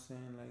 You know what I'm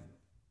saying? Like,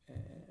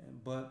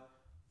 but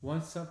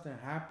once something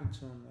happened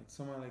to him, like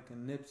someone like a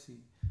Nipsey,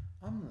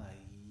 I'm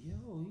like,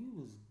 yo, he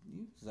was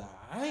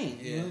alright.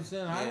 You know what I'm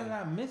saying? How did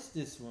I miss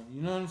this one?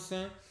 You know what I'm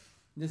saying?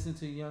 Listen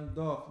to Young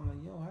Dolph. I'm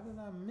like, yo, how did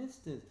I miss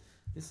this?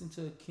 Listen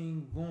to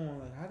King Von.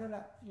 Like, how did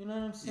I? You know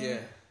what I'm saying?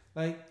 Yeah.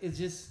 Like, it's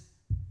just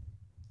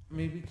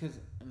maybe because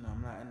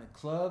I'm not in the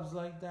clubs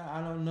like that.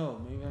 I don't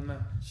know. Maybe I'm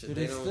not. Do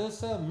they still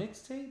sell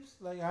mixtapes?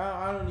 Like,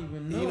 I don't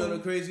even know. You know the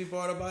crazy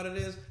part about it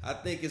is, I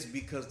think it's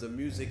because the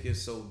music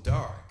is so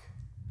dark.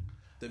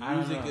 The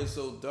music is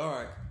so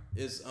dark.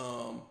 It's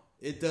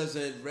it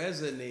doesn't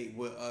resonate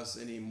with us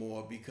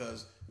anymore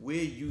because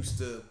we're used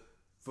to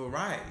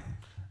variety.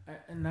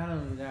 And not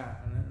only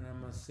that, and I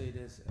must say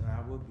this, and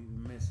I would be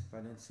remiss if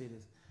I didn't say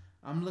this.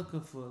 I'm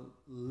looking for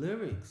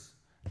lyrics.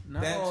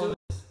 Not that all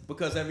too,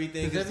 because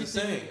everything is the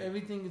same.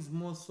 Everything is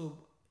more so,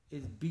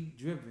 it's beat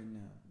driven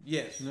now.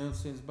 Yes. You know what I'm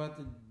saying? It's about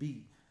the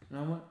beat.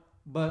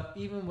 But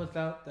even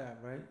without that,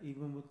 right?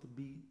 Even with the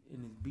beat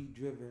and it's beat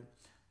driven,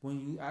 when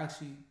you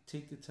actually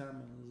take the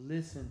time and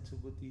listen to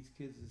what these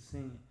kids are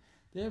saying,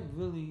 they're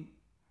really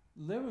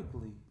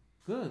lyrically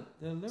good.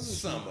 They're lyrically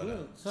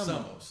good. Some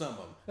of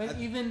them. Like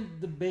even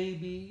the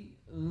baby,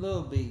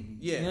 Lil Baby.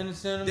 Yeah. You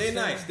understand what I'm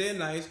saying? They're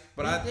nice.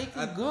 But they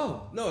can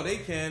go. No, they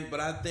can.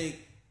 But I think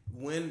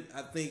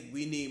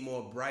we need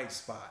more bright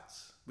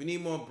spots. We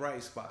need more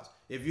bright spots.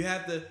 If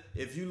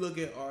you look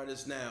at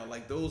artists now,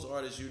 like those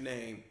artists you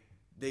name,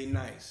 they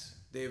nice.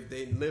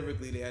 They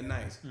lyrically they are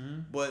nice.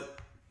 Mm-hmm. But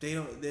they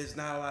don't. There's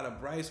not a lot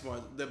of bright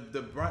spots.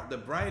 The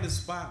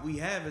brightest spot we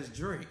have is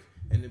Drake.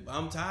 And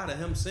I'm tired of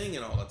him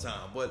singing all the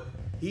time, but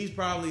he's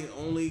probably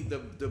only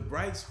the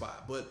bright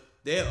spot. But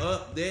there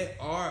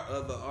are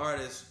other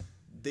artists.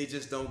 They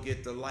just don't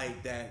get the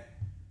light that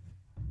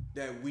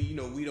we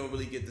don't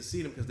really get to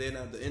see them because they're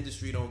not. The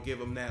industry don't give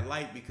them that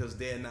light because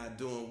they're not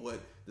doing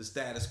what the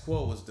status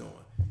quo is doing.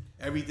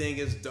 Everything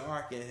is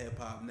dark in hip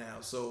hop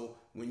now. So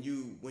when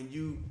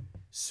you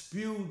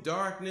spew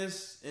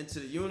darkness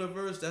into the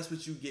universe, that's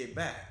what you get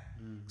back.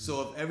 Mm-hmm.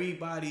 So if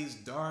everybody's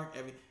dark,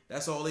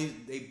 that's all they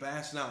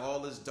bashing out all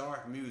this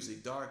dark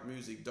music.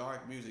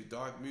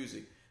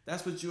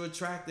 That's what you're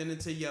attracting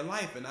into your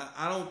life, and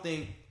I don't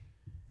think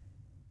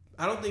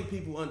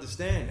people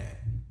understand that.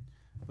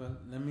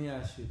 But let me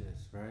ask you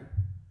this, right?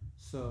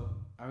 So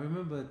I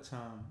remember a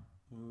time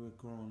when we were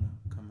growing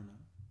up, coming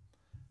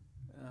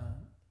up.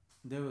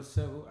 There were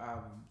several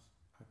albums.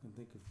 I can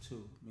think of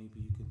two. Maybe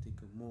you can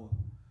think of more.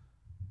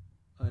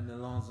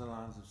 Along the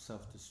lines of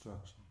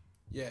self-destruction.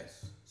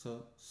 Yes.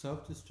 So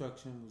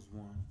self-destruction was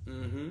one,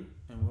 mm-hmm.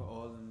 and we're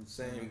all in the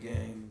same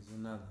game as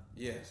another.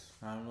 Yes.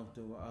 I don't know if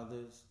there were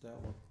others that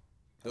were.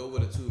 Those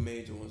were the two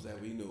major ones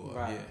that we knew of.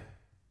 Right. Yeah.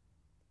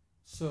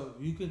 So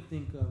you can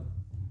think of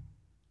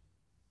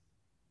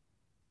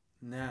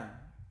now,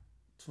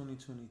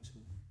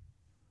 2022.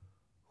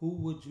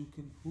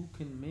 Who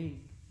can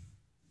make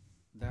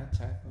that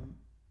type of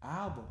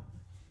album?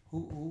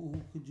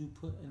 Who could you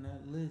put in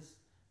that list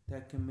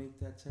that can make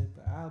that type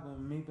of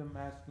album? Maybe I'm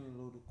asking you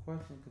a loaded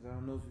question because I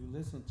don't know if you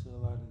listen to a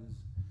lot of this.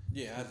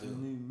 Yeah, I do.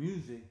 New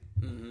music,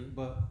 mm-hmm.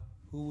 But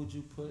who would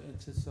you put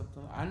into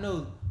something? I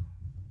know,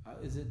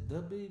 is it the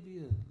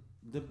baby or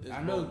the?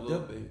 I know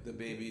the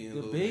baby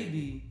and the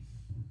baby.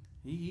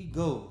 He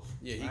goes.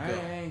 Yeah, he goes.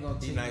 I ain't gonna.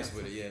 He nice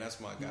with it. Yeah, that's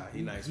my guy.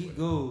 He nice with it. He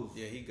goes.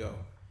 Yeah, he go.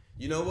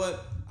 You know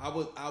what? I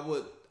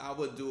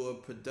would do a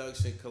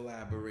production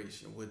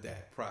collaboration with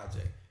that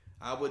project.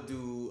 I would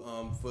do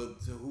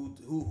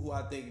who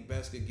I think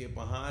best could get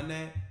behind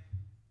that.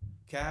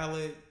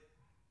 Khaled,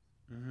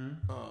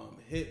 mm-hmm.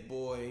 Hit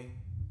Boy,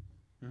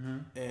 mm-hmm.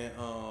 and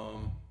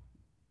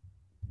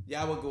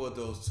I would go with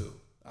those two.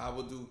 I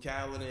would do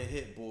Khaled and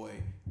Hit Boy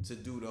to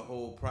do the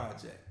whole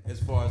project as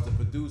far as the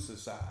producer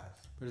side.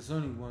 But it's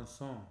only one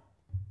song.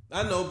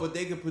 I know, but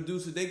they could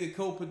produce it. They could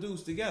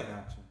co-produce together.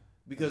 Gotcha.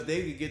 Because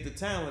they could get the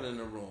talent in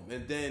the room.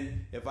 And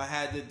then if I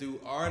had to do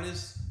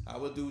artists, I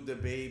would do the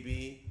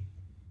baby.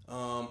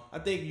 I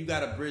think you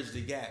got to bridge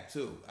the gap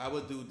too. I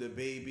would do the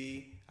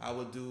baby. I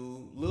would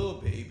do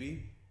Lil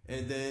Baby.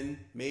 And then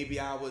maybe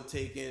I would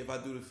take in, if I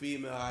do the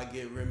female, I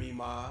get Remy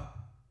Ma,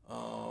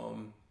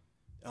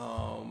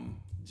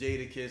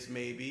 Jadakiss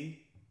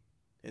maybe.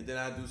 And then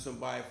I do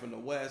somebody from the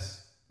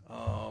West.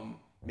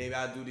 Maybe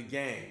I do the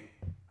Game.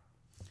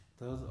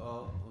 Those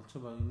all, I'm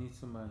talking about you need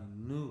somebody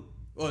new.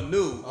 Or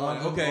new. All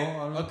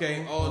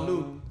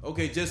new.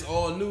 Okay, just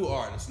all new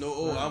artists. No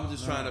old. Right, I'm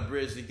just trying to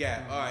bridge the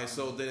gap. Right. All right,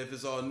 so then if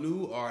it's all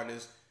new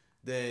artists,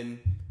 then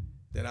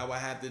I would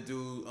have to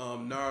do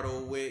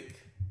Nardo Wick.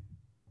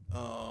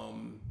 I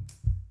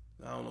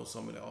don't know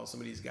some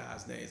of these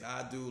guys' names.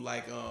 I do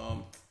like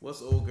what's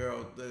the old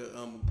girl?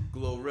 The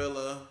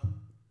Glorilla.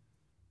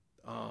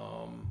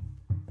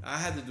 I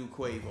had to do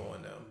Quavo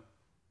on them.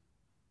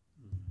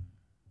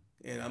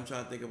 And I'm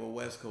trying to think of a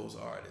West Coast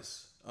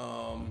artist.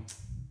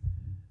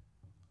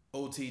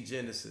 OT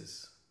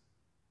Genesis.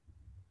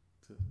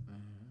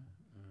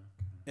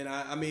 And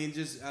I mean,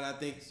 and I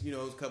think, you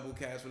know, a couple of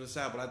cats from the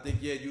South, but I think,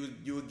 yeah,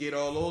 you would get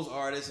all those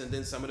artists and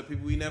then some of the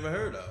people we never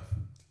heard of.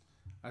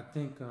 I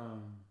think, what's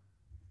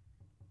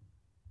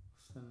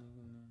that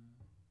nigga name?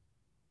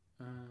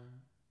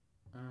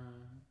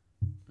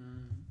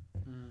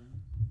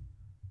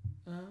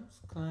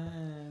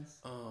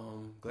 Class.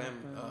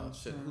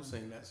 Shit, who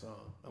sang that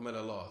song? I'm at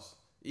a loss.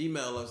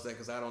 Email us that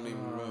because I don't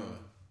even remember.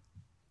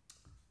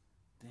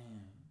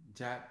 Damn.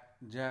 Jack,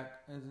 is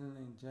his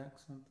name Jack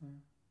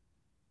something?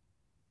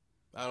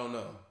 I don't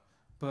know.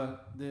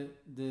 But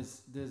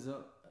there's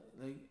a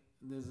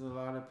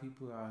lot of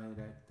people out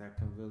here that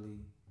can really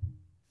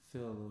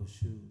fill those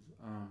shoes.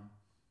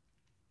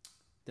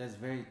 That's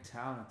very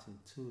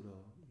talented too,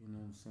 though. You know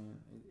what I'm saying?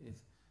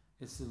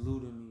 It's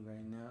eluding me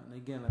right now. And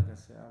again, like I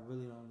said, I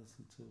really don't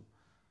listen to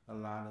a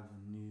lot of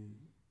the new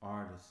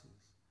artists.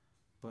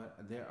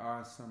 But there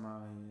are some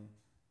out here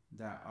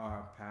that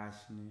are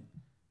passionate.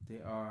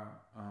 They are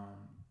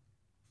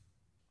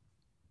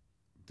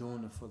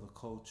doing it for the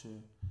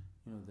culture.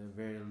 You know, they're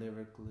very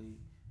lyrically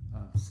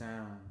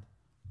sound.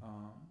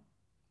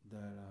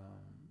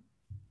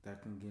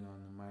 That can get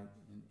on the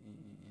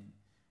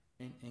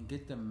mic and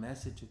get the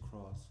message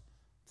across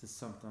to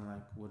something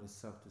like with a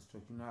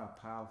self-destruct. You know how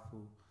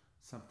powerful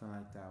something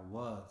like that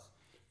was.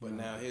 But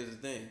now here's the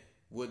thing.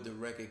 Would the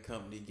record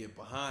company get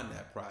behind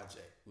that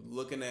project?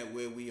 Looking at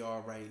where we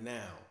are right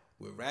now,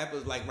 with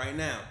rappers like right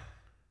now,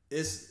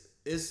 it's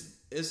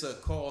a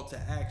call to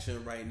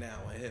action right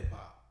now in hip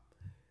hop.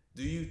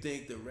 Do you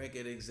think the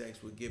record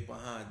execs would get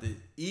behind it,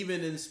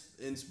 even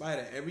in spite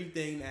of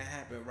everything that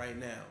happened right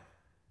now?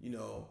 You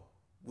know,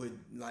 with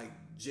like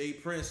Jay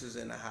Prince is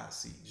in the hot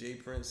seat. Jay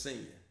Prince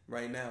Sr.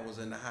 right now was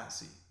in the hot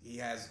seat. He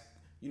has,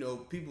 you know,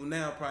 people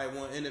now probably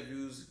want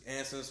interviews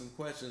answering some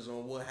questions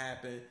on what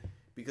happened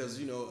because,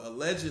 you know,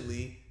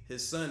 allegedly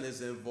his son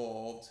is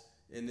involved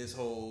in this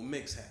whole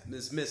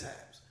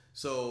mishaps.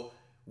 So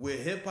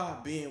with hip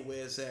hop being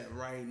where it's at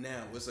right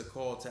now, it's a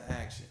call to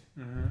action.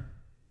 Mm-hmm.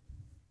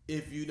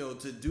 If you know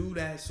to do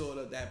that sort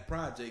of that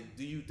project,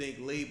 do you think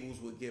labels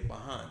would get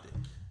behind it?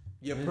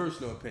 Your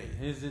personal opinion.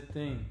 Here's the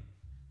thing: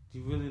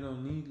 you really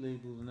don't need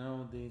labels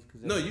nowadays.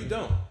 No, you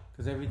don't,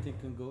 because everything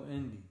can go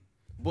indie.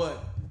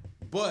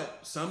 But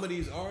some of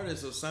these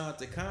artists are signed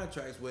to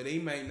contracts where they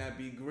might not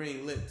be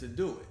green lit to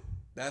do it.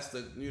 That's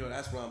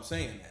why I'm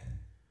saying that.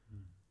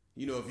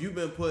 You know, if you've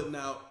been putting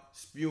out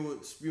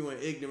spewing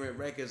ignorant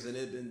records and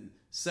it's been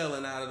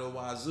selling out of the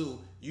wazoo,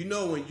 you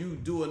know when you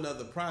do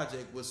another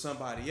project with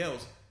somebody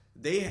else,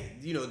 they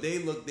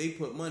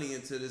put money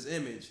into this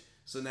image.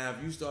 So now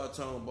if you start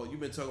talking about, you've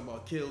been talking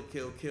about kill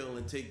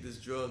and take this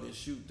drug and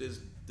shoot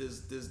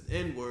this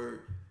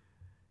N-word,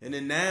 and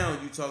then now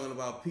you're talking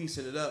about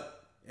piecing it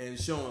up and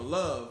showing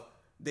love,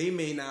 they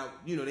may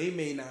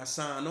not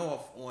sign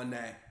off on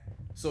that.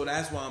 So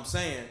that's why I'm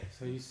saying.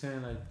 So you're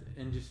saying like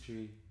the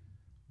industry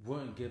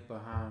wouldn't get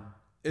behind.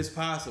 It's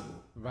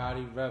possible.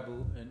 Roddy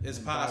Rebel and it's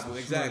possible,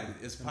 Bobby exactly.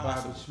 Shmurda, it's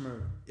possible.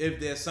 If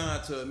they're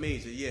signed to a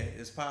major, yeah,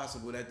 it's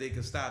possible that they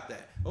can stop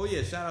that. Oh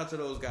yeah, shout out to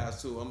those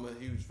guys too. I'm a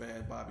huge fan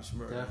of Bobby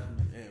Shmurda.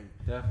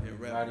 Definitely. And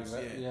Rebels,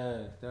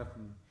 yeah,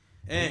 definitely.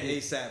 And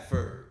ASAP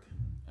Ferg.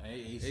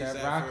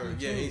 ASAP Rocky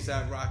too. Yeah,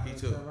 ASAP Rocky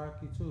too. ASAP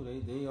Rocky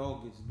too. They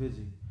all gets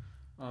busy.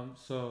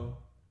 So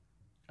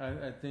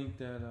I think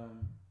that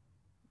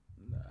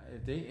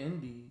if they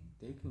indie,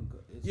 they can go.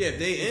 If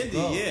they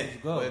indie, yeah.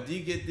 But if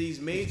you get these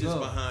majors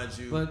behind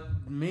you,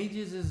 but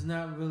majors is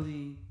not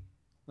really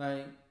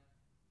like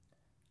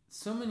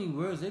so many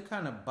words. They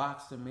kind of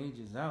box the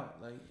majors out,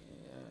 like.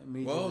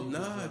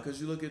 Because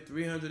you look at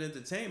 300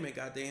 Entertainment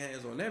got their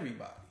hands on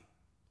everybody.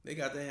 They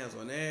got their hands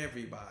on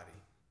everybody,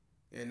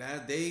 and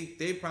that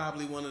they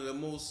probably one of the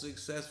most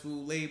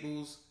successful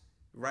labels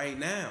right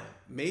now.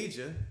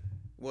 Major,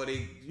 well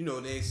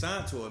they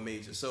signed to a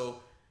major,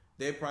 so.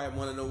 They're probably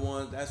one of the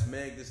ones, that's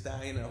Meg Thee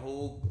Stallion and a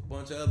whole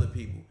bunch of other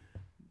people.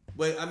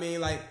 But, I mean,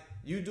 like,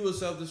 you do a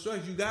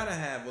self-destruct, you got to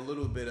have a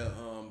little bit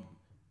of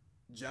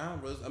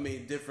genres,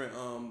 different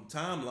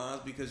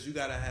timelines, because you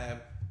got to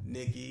have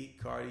Nicki,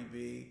 Cardi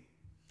B,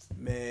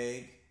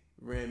 Meg,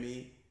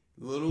 Remy,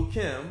 Lil'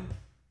 Kim,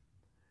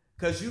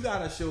 because you got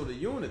to show the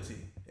unity.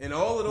 And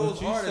all of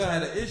those artists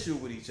had an issue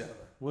with each other.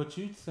 What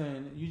you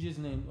saying, you just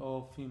named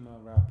all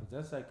female rappers.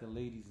 That's like a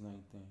ladies'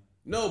 night thing.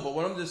 No, but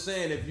what I'm just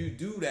saying, if you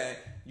do that,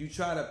 you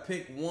try to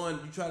pick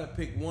one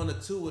or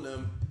two of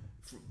them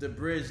to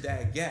bridge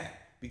that gap,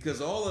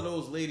 because all of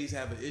those ladies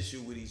have an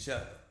issue with each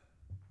other,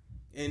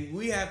 and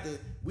we have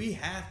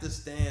to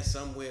stand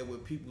somewhere where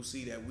people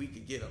see that we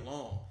could get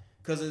along.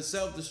 Because in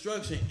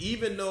Self-Destruction,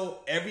 even though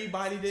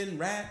everybody didn't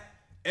rap,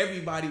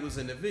 everybody was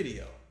in the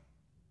video,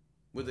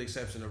 with the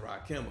exception of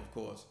Rakim, of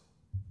course.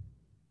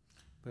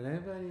 But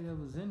everybody that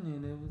was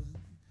in there,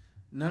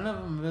 none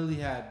of them really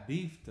had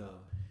beef though.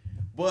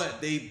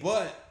 But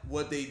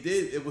what they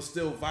did, it was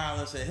still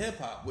violence in hip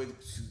hop. With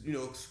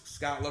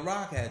Scott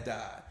LaRock had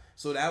died,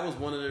 so that was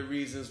one of the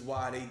reasons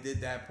why they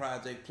did that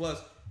project. Plus,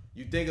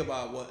 you think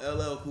about what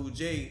LL Cool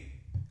J.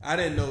 I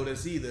didn't know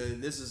this either.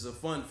 And this is a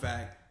fun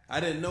fact. I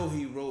didn't know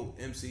he wrote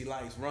MC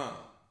Lyte's rhyme.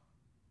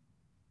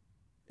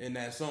 in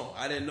that song.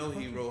 I didn't know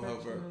he wrote her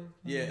verse.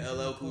 Yeah,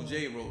 LL Cool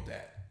J wrote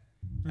that.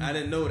 I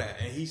didn't know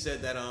that, and he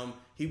said that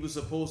he was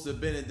supposed to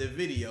have been in the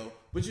video,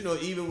 but you know,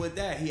 even with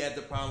that, he had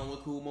the problem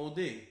with Kool Moe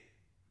Dee.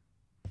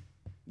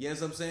 You know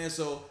what I'm saying?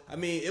 So I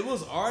mean, it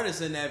was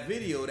artists in that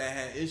video that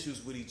had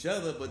issues with each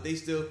other, but they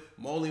still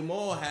Molly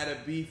Mall had a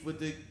beef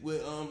with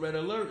Red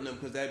Alert and them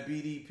because that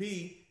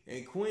BDP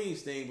and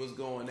Queens thing was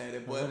going at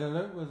it. But Red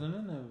Alert wasn't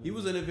in there. He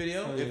was in the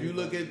video. Oh, if you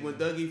look at when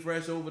Dougie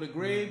Fresh over the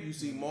grave, you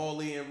see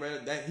Marley and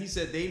Red. That he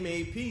said they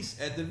made peace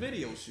at the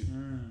video shoot.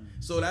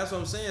 So that's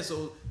what I'm saying.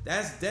 So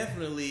that's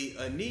definitely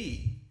a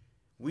need.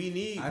 We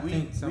need. I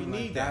think something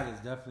like that is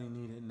definitely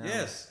needed now.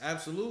 Yes,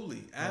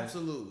 absolutely,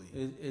 absolutely.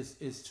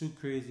 It's too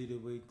crazy the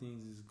way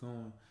things is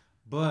going,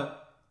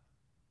 but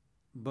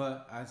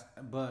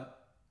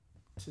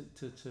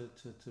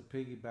to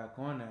piggyback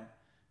on that,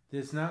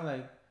 it's not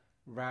like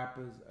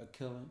rappers are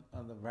killing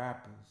other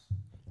rappers.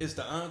 It's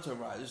the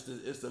entourage.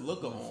 It's the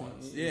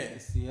looker-ons. Yeah,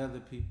 it's the other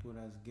people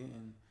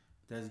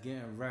that's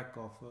getting wrecked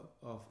off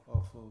of.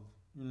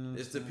 You know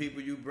it's the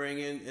people you bring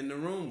in the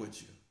room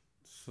with you.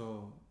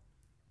 So.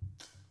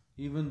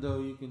 Even though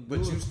you can, but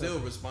you still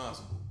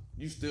responsible.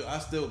 I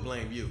still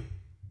blame you.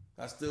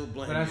 I still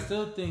blame you. But I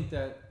still think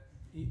that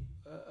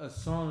a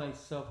song like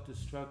Self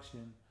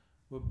Destruction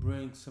would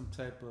bring some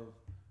type of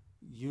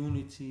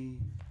unity,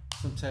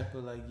 some type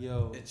of like,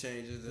 yo, it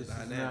changes the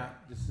dynamic.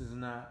 This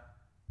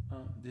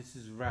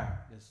is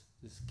rap. Let's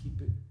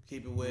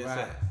keep it where rap.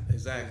 It's at.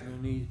 Exactly. There's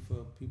no need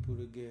for people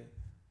to get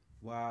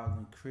wild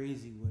and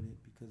crazy with it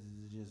because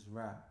it's just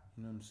rap.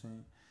 You know what I'm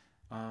saying?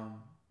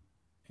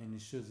 And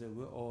it shows that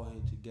we're all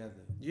here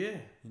together. Yeah.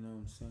 You know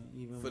what I'm saying?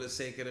 Even for the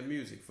sake of the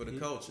music, for the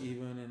culture.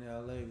 Even in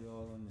LA, we're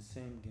all in the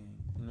same game.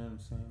 You know what I'm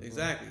saying?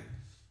 Exactly.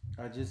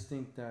 But I just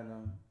think that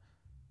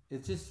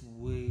it's just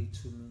way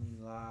too many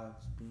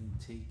lives being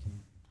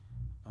taken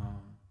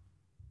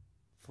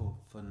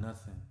for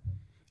nothing.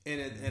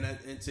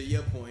 And to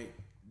your point,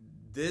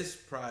 this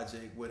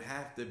project would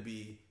have to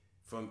be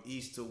from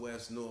east to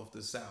west, north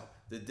to south.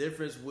 The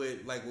difference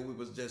with, like what we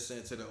was just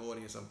saying to the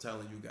audience, I'm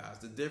telling you guys,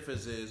 the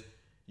difference is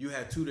you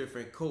had two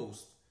different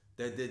coasts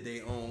that did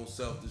their own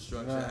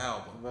self-destruction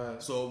album.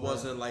 Right, so it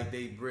wasn't like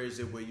they bridged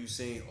it where you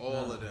seen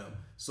all of them.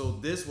 So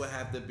this would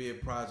have to be a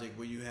project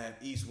where you have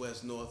east,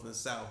 west, north, and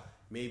south.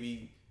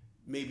 Maybe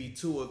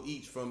two of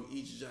each from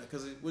each.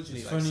 Because what you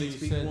need, like 6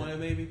 people on it,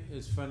 maybe?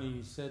 It's funny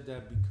you said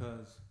that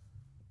because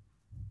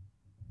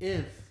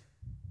if,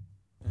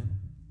 and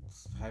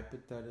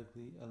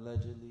hypothetically,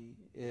 allegedly,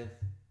 if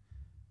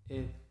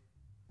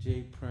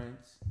Jay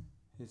Prince,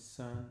 his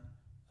son,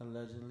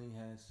 allegedly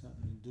has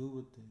something to do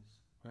with this,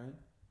 right?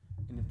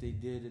 And if they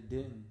did or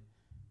didn't,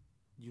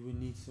 you would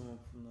need someone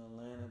from the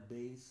Atlanta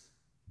base,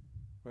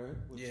 right?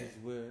 Which is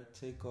where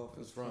Takeoff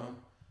is from,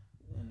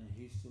 and a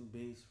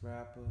Houston-based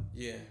rapper.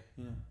 Yeah.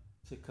 You know,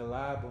 to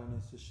collab on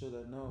this to show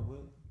that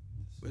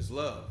it's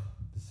love.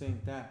 The same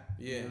thing.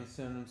 Yeah. You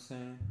understand what I'm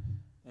saying?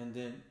 And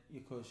then,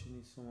 of course, you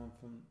need someone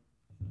from,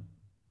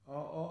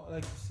 all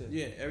like you said.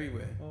 Yeah,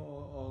 everywhere.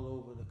 All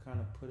over to kind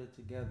of put it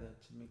together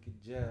to make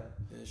it gel.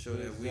 And show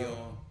that we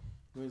all.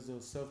 Whereas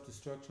the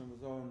Self-Destruction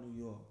was all in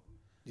New York.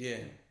 Yeah.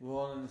 We're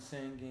all in the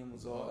same game.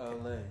 Was all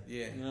LA.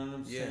 Yeah. You know what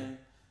I'm saying?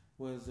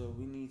 Whereas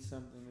we need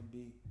something to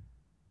be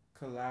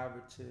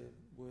collaborative,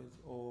 where it's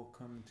all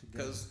coming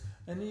together.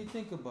 And then you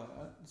think about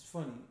it. It's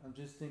funny. I'm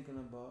just thinking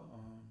about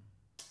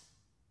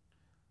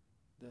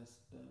it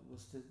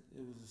was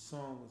a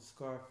song with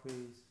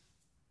Scarface.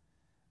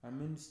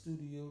 I'm in the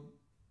studio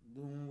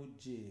doing with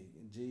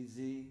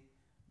Jay-Z,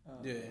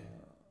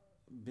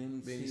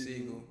 Benny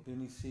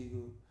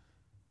Siegel.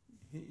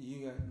 You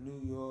got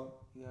New York,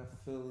 you got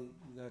Philly,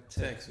 you got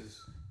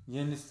Texas.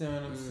 You understand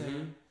what I'm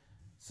saying?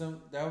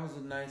 That was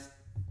a nice,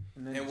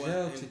 and then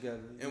gelled together.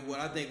 And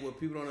what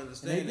people don't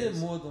understand and they did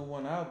more than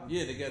one album.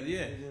 Yeah, together.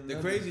 Yeah. The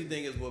crazy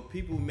thing is what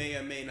people may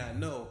or may not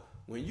know,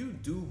 when you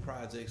do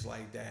projects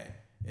like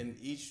that, and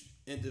each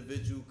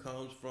individual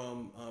comes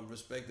from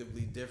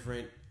respectively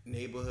different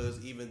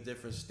neighborhoods, even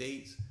different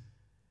states,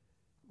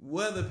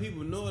 whether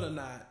people know it or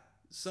not,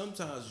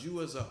 sometimes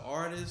you as an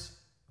artist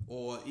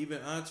or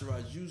even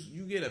entourage,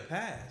 you get a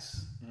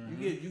pass.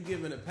 You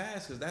given a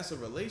pass because that's a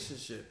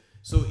relationship.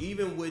 So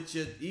even with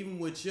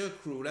your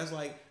crew, that's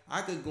like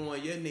I could go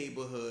in your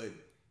neighborhood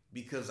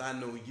because I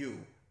know you,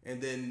 and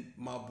then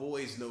my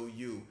boys know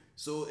you.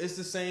 So it's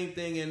the same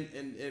thing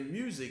in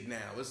music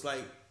now. It's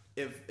like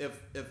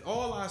if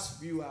all I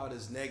spew out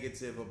is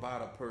negative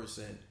about a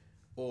person,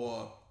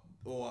 or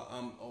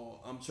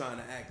I'm trying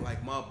to act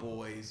like my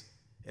boys,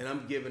 and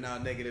I'm giving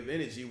out negative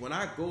energy, when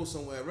I go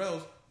somewhere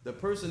else, the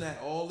person that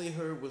all they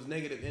heard was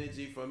negative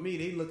energy from me,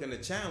 they looking to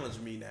challenge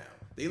me now.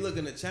 They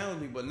looking to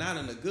challenge me, but not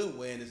in a good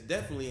way, and it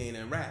definitely ain't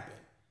in rapping.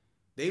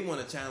 They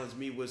want to challenge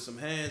me with some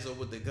hands or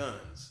with the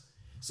guns.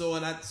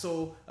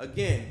 So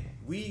again,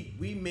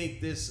 we make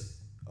this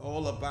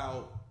all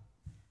about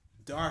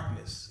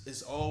darkness.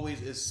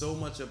 It's so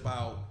much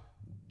about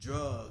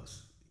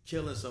drugs,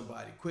 killing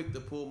somebody, quick to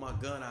pull my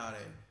gun out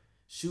and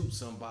shoot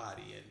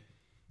somebody, and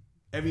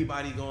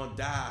everybody gonna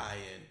die,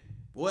 and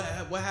What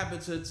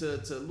happened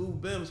to Lou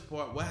Bim's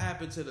part? What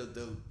happened to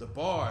the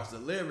bars, the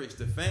lyrics,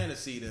 the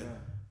fantasy,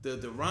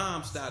 the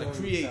rhyme style, the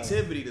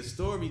creativity, the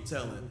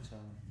storytelling?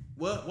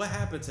 What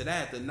happened to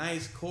that? The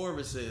nice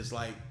choruses,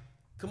 like,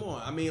 come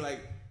on. I mean,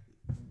 like,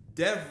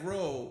 Death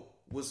Row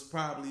was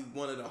probably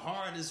one of the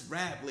hardest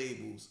rap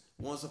labels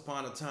once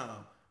upon a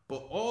time,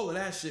 but all of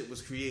that shit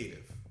was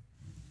creative.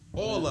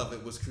 All of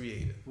it was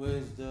creative.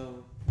 Where's the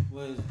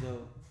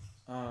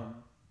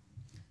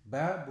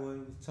Bad Boy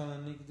was telling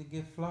niggas to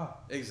get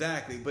flopped.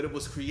 Exactly, but it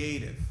was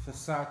creative.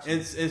 Versace.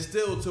 And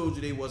still told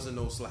you they wasn't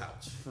no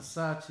slouch.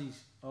 Versace,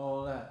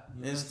 all that.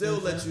 You know, and still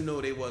let you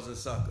know they wasn't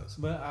suckers.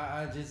 But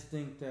I just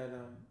think that,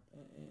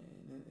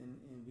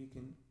 and we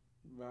can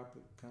wrap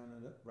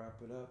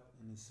it up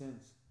in a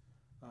sense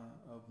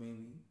of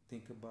maybe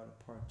think about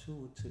a part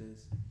 2 to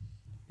this,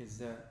 is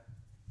that,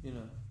 you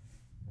know,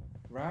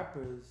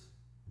 rappers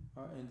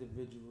are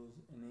individuals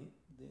and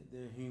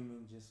they're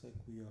human just like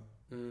we are,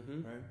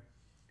 right?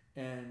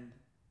 And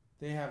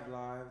they have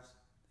lives,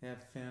 they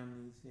have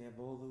families, they have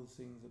all those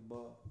things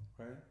above,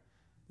 right?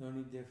 The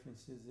only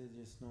difference is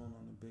they're just known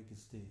on the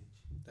biggest stage.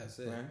 That's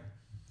it. Right?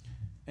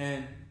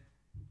 And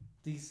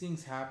these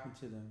things happen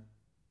to them,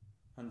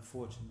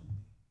 unfortunately.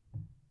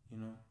 You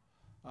know,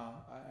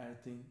 I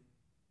think,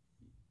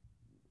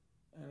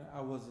 and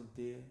I wasn't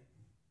there,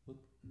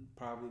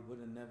 probably would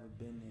have never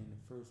been there in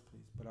the first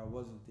place, but I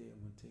wasn't there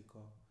when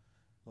Takeoff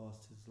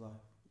lost his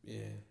life.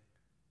 Yeah.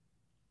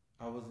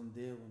 I wasn't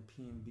there when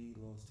P&B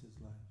lost his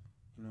life,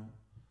 you know.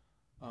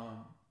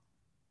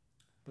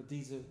 But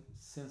these are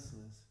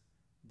senseless.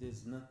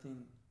 There's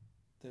nothing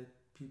that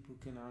people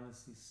can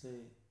honestly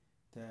say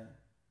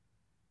that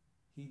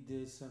he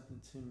did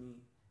something to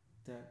me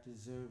that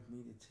deserved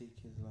me to take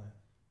his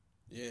life.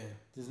 Yeah.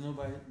 There's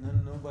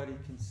nobody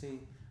can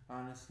say,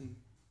 honestly,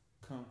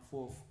 come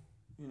forth,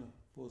 you know,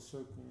 full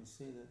circle and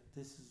say that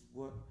this is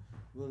what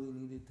really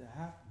needed to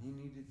happen. He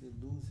needed to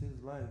lose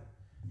his life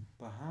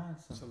behind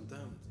something.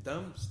 Some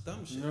dumb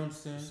shit. You know what I'm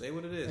saying? Say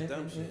what it is,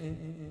 dumb shit.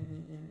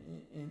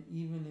 And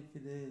even if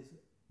it is,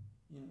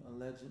 you know,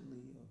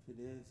 allegedly, or if it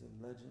is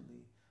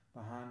allegedly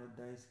behind the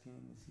dice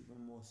game, it's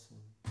even more so.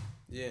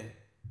 Yeah.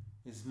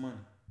 It's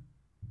money.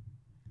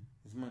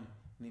 It's money.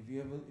 And if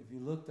you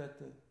looked at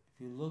the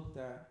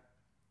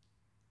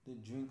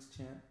Drink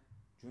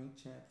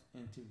Champs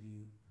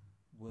interview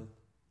with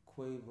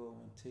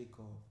Quavo and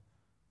Takeoff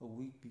a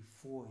week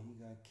before he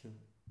got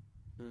killed,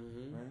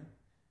 right?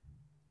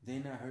 They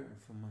not hurting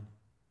for money.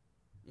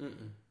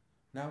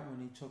 Not when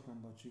they talking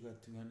about you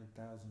got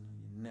 300,000 on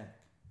your neck.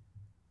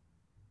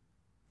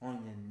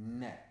 On your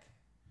neck.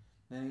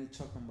 Then they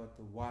talking about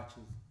the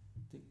watches,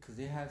 because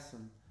they had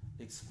some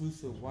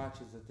exclusive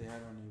watches that they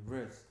had on their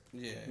wrist.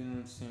 Yeah. You know what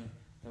I'm saying?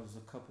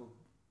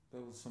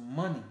 There was some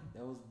money.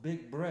 That was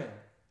big bread.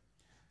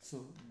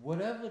 So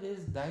whatever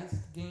this dice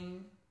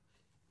game,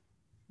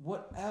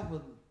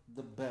 whatever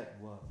the bet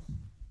was,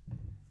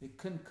 it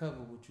couldn't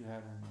cover what you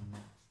had on your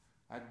neck.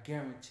 I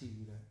guarantee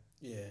you that.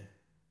 Yeah.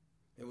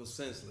 It was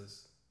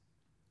senseless.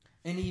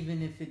 And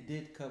even if it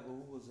did cover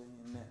what was on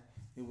your neck,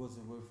 it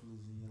wasn't worth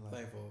losing your life.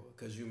 Life over.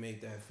 Because you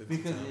make that 50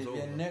 because times over. Because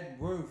if your net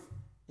worth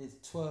is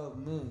 12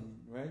 million,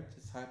 right?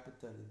 Just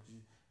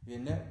hypothetically. If your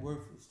net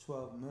worth is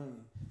 12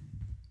 million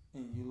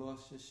and you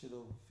lost your shit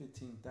over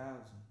 15,000,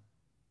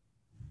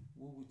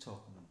 what we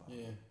talking about?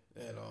 Yeah,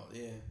 at all.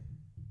 Yeah.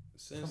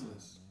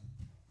 Senseless.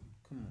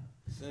 Come on.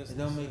 Senseless. It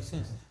don't make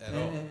sense. At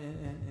all.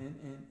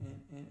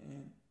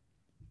 And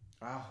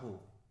I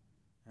hope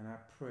and I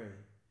pray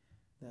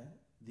that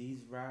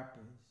these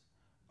rappers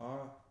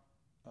are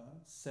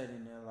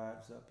setting their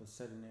lives up, or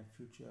setting their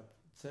future up,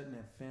 setting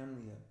their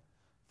family up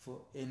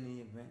for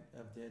any event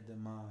of their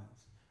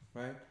demise,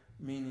 right?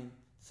 Meaning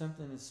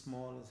something as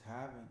small as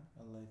having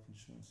a life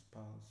insurance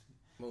policy.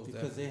 Most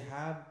because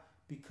definitely.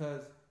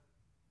 Because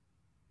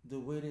the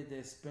way that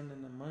they're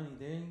spending the money,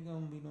 there ain't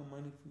gonna be no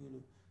money for you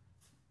to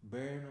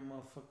bury the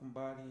motherfucking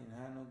body and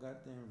have no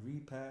goddamn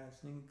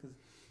repass, nigga,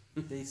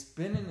 because they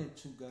spending it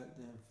too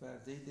goddamn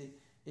fast.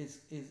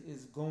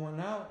 It's going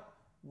out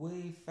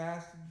way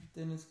faster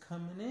than it's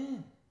coming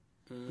in.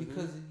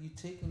 Because you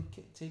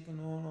taking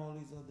on all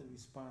these other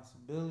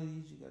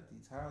responsibilities. You got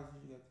these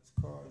houses, you got these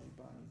cars, you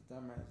buying these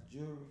dumbass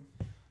jewelry.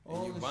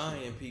 And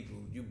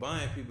you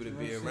buying people to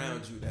be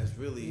around you that's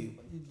really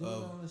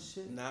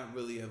not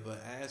really of an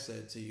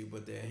asset to you,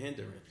 but they're a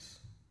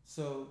hindrance.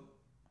 So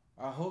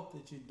I hope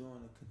that you're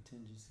doing a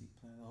contingency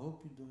plan. I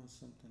hope you're doing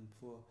something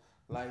for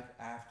life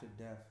after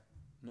death.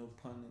 No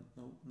point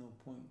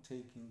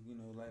taking,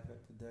 life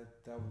after death.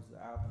 That was the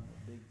album of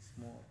Biggie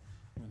Small.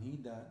 When he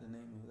died, the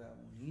name of that,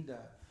 when he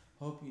died.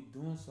 Hope you're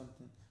doing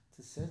something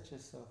to set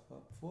yourself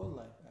up for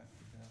life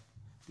after death.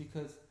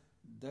 Because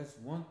that's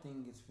one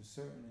thing is for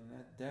certain, and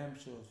that damn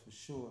sure is for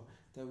sure,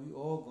 that we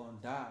all gonna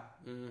die.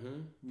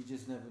 We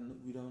just never know,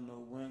 we don't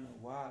know when or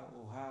why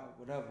or how,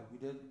 whatever.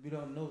 We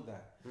don't know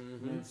that. You know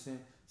what I'm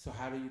saying? So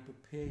how do you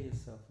prepare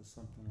yourself for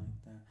something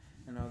like that?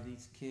 And all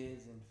these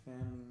kids and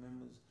family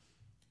members,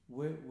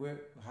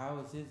 how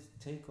is his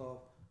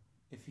Takeoff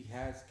if he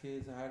has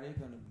kids, how they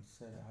gonna be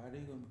set up? How they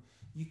gonna?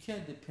 You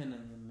can't depend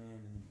on your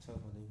man and tell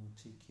her they gonna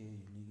take care of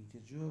you, nigga,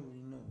 because you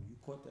already know you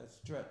caught that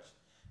stretch,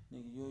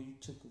 nigga. You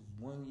took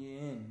 1 year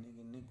in,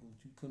 nigga.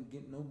 You couldn't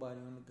get nobody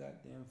on the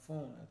goddamn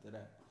phone after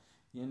that.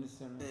 You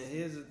understand? And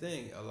here's the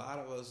thing: a lot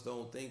of us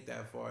don't think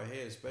that far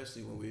ahead,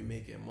 especially when we're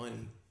making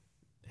money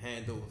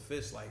hand over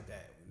fist like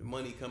that. The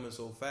money coming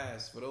so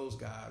fast for those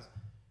guys.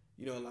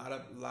 You know,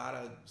 a lot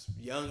of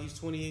young. He's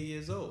 28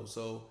 years old,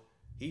 so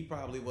he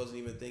probably wasn't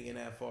even thinking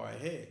that far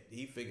ahead.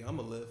 He figured, I'm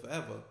gonna live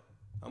forever.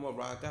 I'm gonna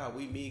rock out.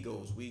 We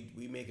Migos.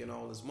 We making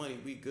all this money.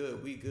 We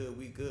good.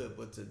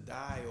 But to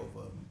die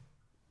over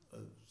a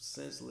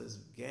senseless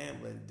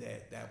gambling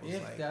debt, that was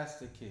if that's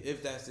the case.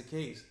 If that's the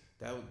case,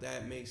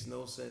 that makes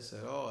no sense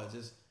at all.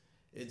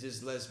 It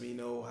just lets me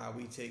know how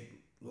we take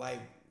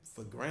life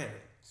for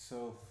granted.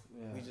 So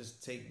yeah. we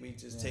just take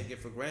it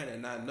for granted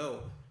and not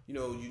know. You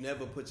know, you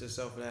never put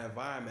yourself in that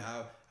environment.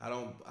 I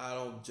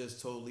don't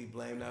just totally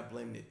blame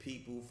the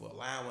people for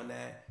allowing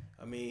that.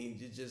 I mean,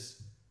 you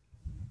just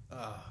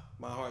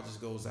my heart just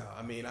goes out.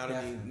 I mean,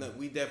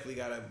 we definitely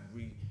gotta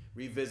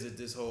revisit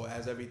this whole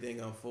as everything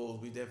unfolds.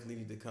 We definitely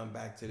need to come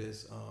back to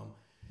this.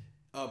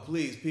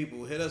 Please,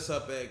 people, hit us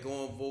up at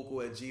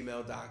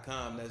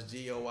goingvocal@gmail.com. That's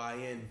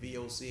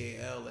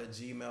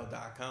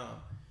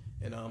GOINVOCAL@gmail.com.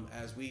 And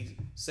as we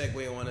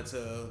segue on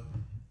into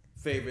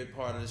favorite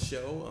part of the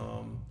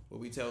show, where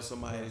we tell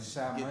somebody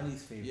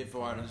Money's favorite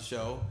part of the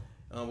show,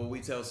 where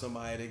we tell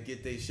somebody to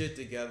get their shit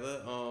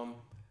together. You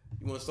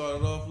want to start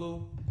it off,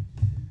 Lou?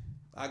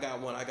 I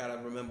got one. I gotta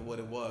remember what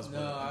it was.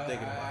 No, I'm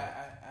thinking about it.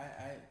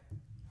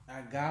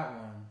 I got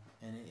one,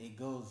 and it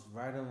goes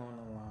right along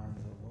the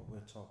lines of what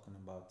we're talking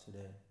about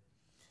today.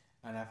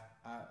 And I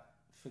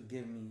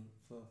forgive me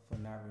for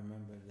not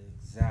remembering the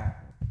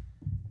exact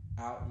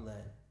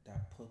outlet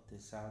that put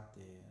this out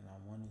there, and I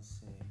want to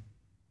say,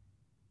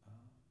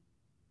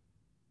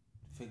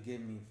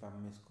 forgive me if I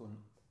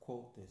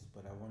misquote this,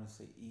 but I want to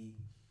say E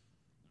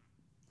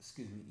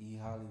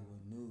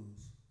Hollywood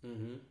News.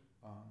 Mm-hmm.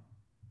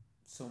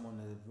 Someone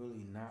that is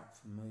really not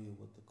familiar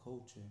with the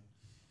culture.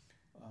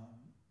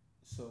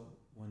 So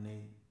when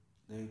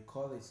they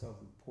call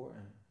themselves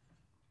reporting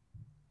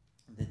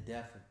the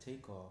death of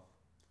Takeoff,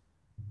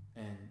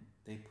 and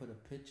they put a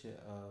picture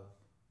of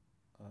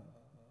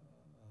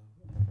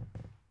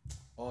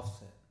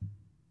Offset.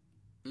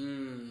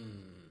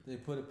 They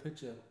put a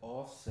picture of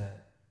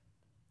Offset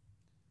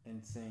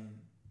and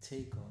saying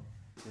Takeoff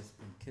just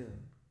been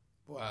killed.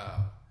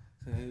 Wow.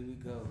 So here we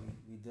go.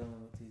 We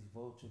dealing with these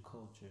vulture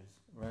cultures,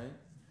 right?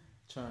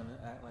 Trying to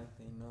act like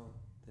they know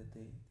that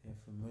they're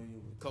familiar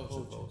with the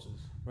culture.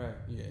 Vultures. Right.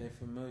 Yeah. They're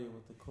familiar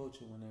with the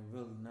culture when they're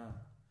really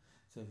not.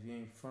 So if you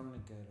ain't from the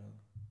ghetto,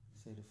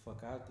 stay the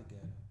fuck out the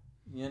ghetto.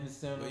 You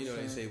understand what I'm saying?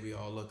 They say we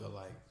all look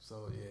alike.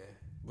 So yeah.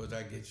 But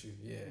I get you,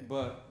 yeah.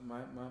 But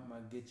my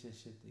get your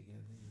shit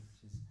together is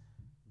just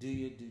do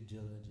your due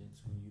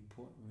diligence when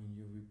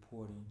you're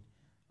reporting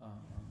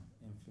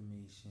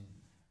information.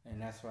 And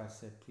that's why I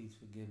said, please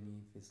forgive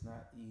me if it's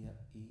not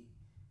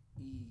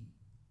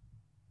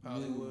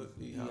Hollywood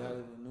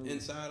News.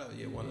 Insider,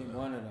 yeah,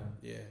 one of them.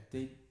 Yeah,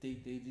 they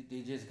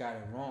just got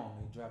it wrong.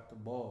 They dropped the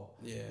ball.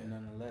 Yeah, and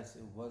nonetheless,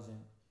 it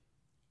wasn't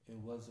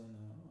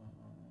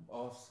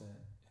Offset.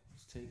 It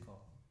was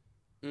Takeoff.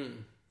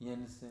 You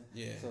understand?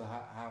 Yeah. So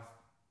how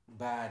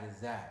bad is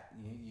that?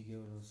 You get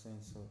what I'm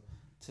saying? So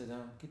to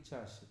them, get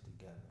y'all shit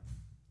together.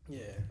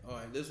 Yeah. All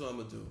right. This is what I'm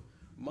gonna do.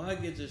 My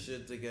get your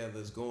shit together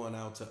is going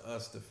out to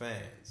us, the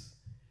fans,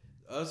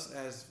 us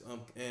as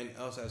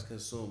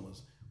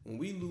consumers. When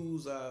we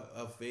lose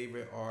a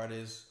favorite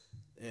artist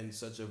in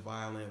such a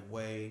violent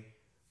way,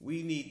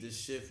 we need to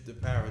shift the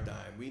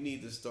paradigm. We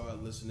need to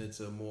start listening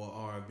to more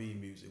R&B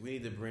music. We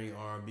need to bring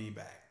R&B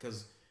back,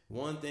 because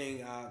one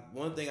thing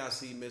I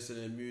see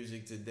missing in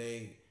music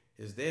today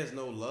is there's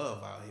no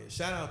love out here.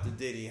 Shout out to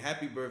Diddy.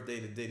 Happy birthday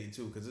to Diddy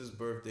too, because his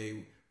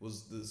birthday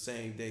was the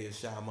same day as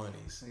Sha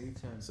Money's. He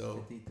turned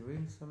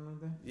 53, something like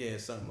that? Yeah,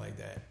 something like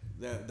that.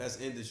 That's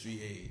industry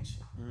age.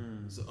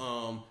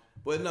 So,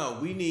 but no,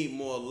 we need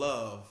more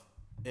love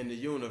in the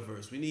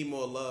universe. We need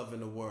more love in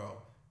the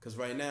world. Because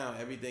right now,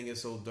 everything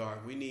is so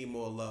dark. We need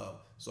more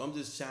love. So I'm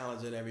just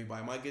challenging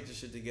everybody. My get your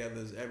shit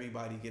together is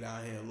everybody get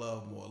out here and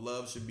love more.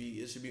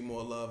 It should be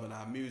more love in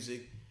our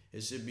music.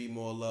 It should be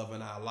more love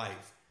in our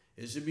life.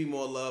 It should be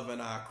more love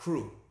in our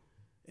crew.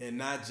 And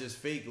not just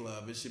fake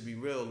love. It should be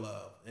real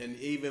love. And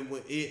even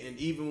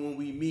when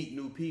we meet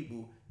new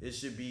people, it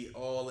should be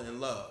all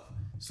in love.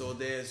 So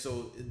there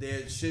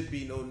should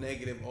be no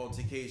negative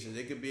altercation.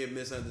 There could be a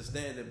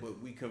misunderstanding, but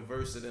we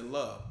converse it in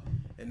love.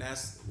 And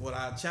that's what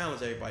I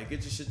challenge everybody.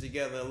 Get your shit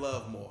together and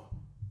love more.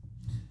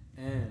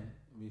 And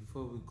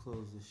before we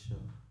close the show,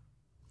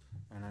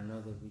 and I know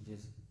that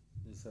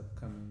this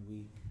upcoming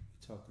week,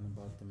 we're talking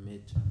about the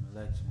midterm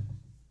elections.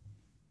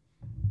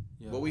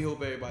 But we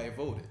hope everybody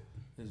voted.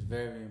 It's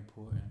very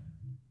important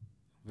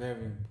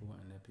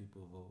that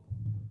people vote.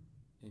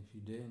 If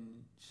you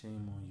didn't,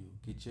 shame on you.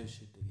 Get your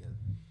shit together.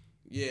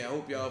 Yeah, I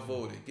hope y'all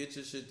voted. Get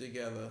your shit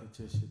together. Get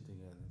your shit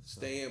together.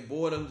 Stay in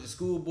board. The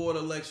school board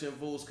election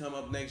votes come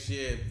up next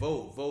year.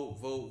 Vote, vote,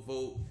 vote,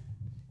 vote.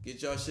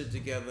 Get y'all shit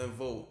together and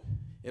vote.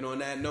 And on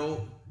that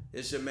note,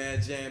 it's your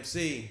man Jam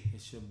C.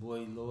 It's your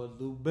boy Lord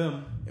Lou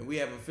Bim. And we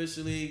have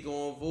officially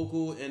gone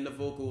vocal in the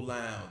Vocal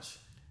Lounge.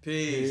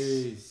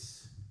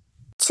 Peace.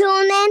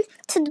 Tune in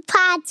to the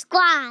Pod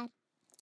Squad.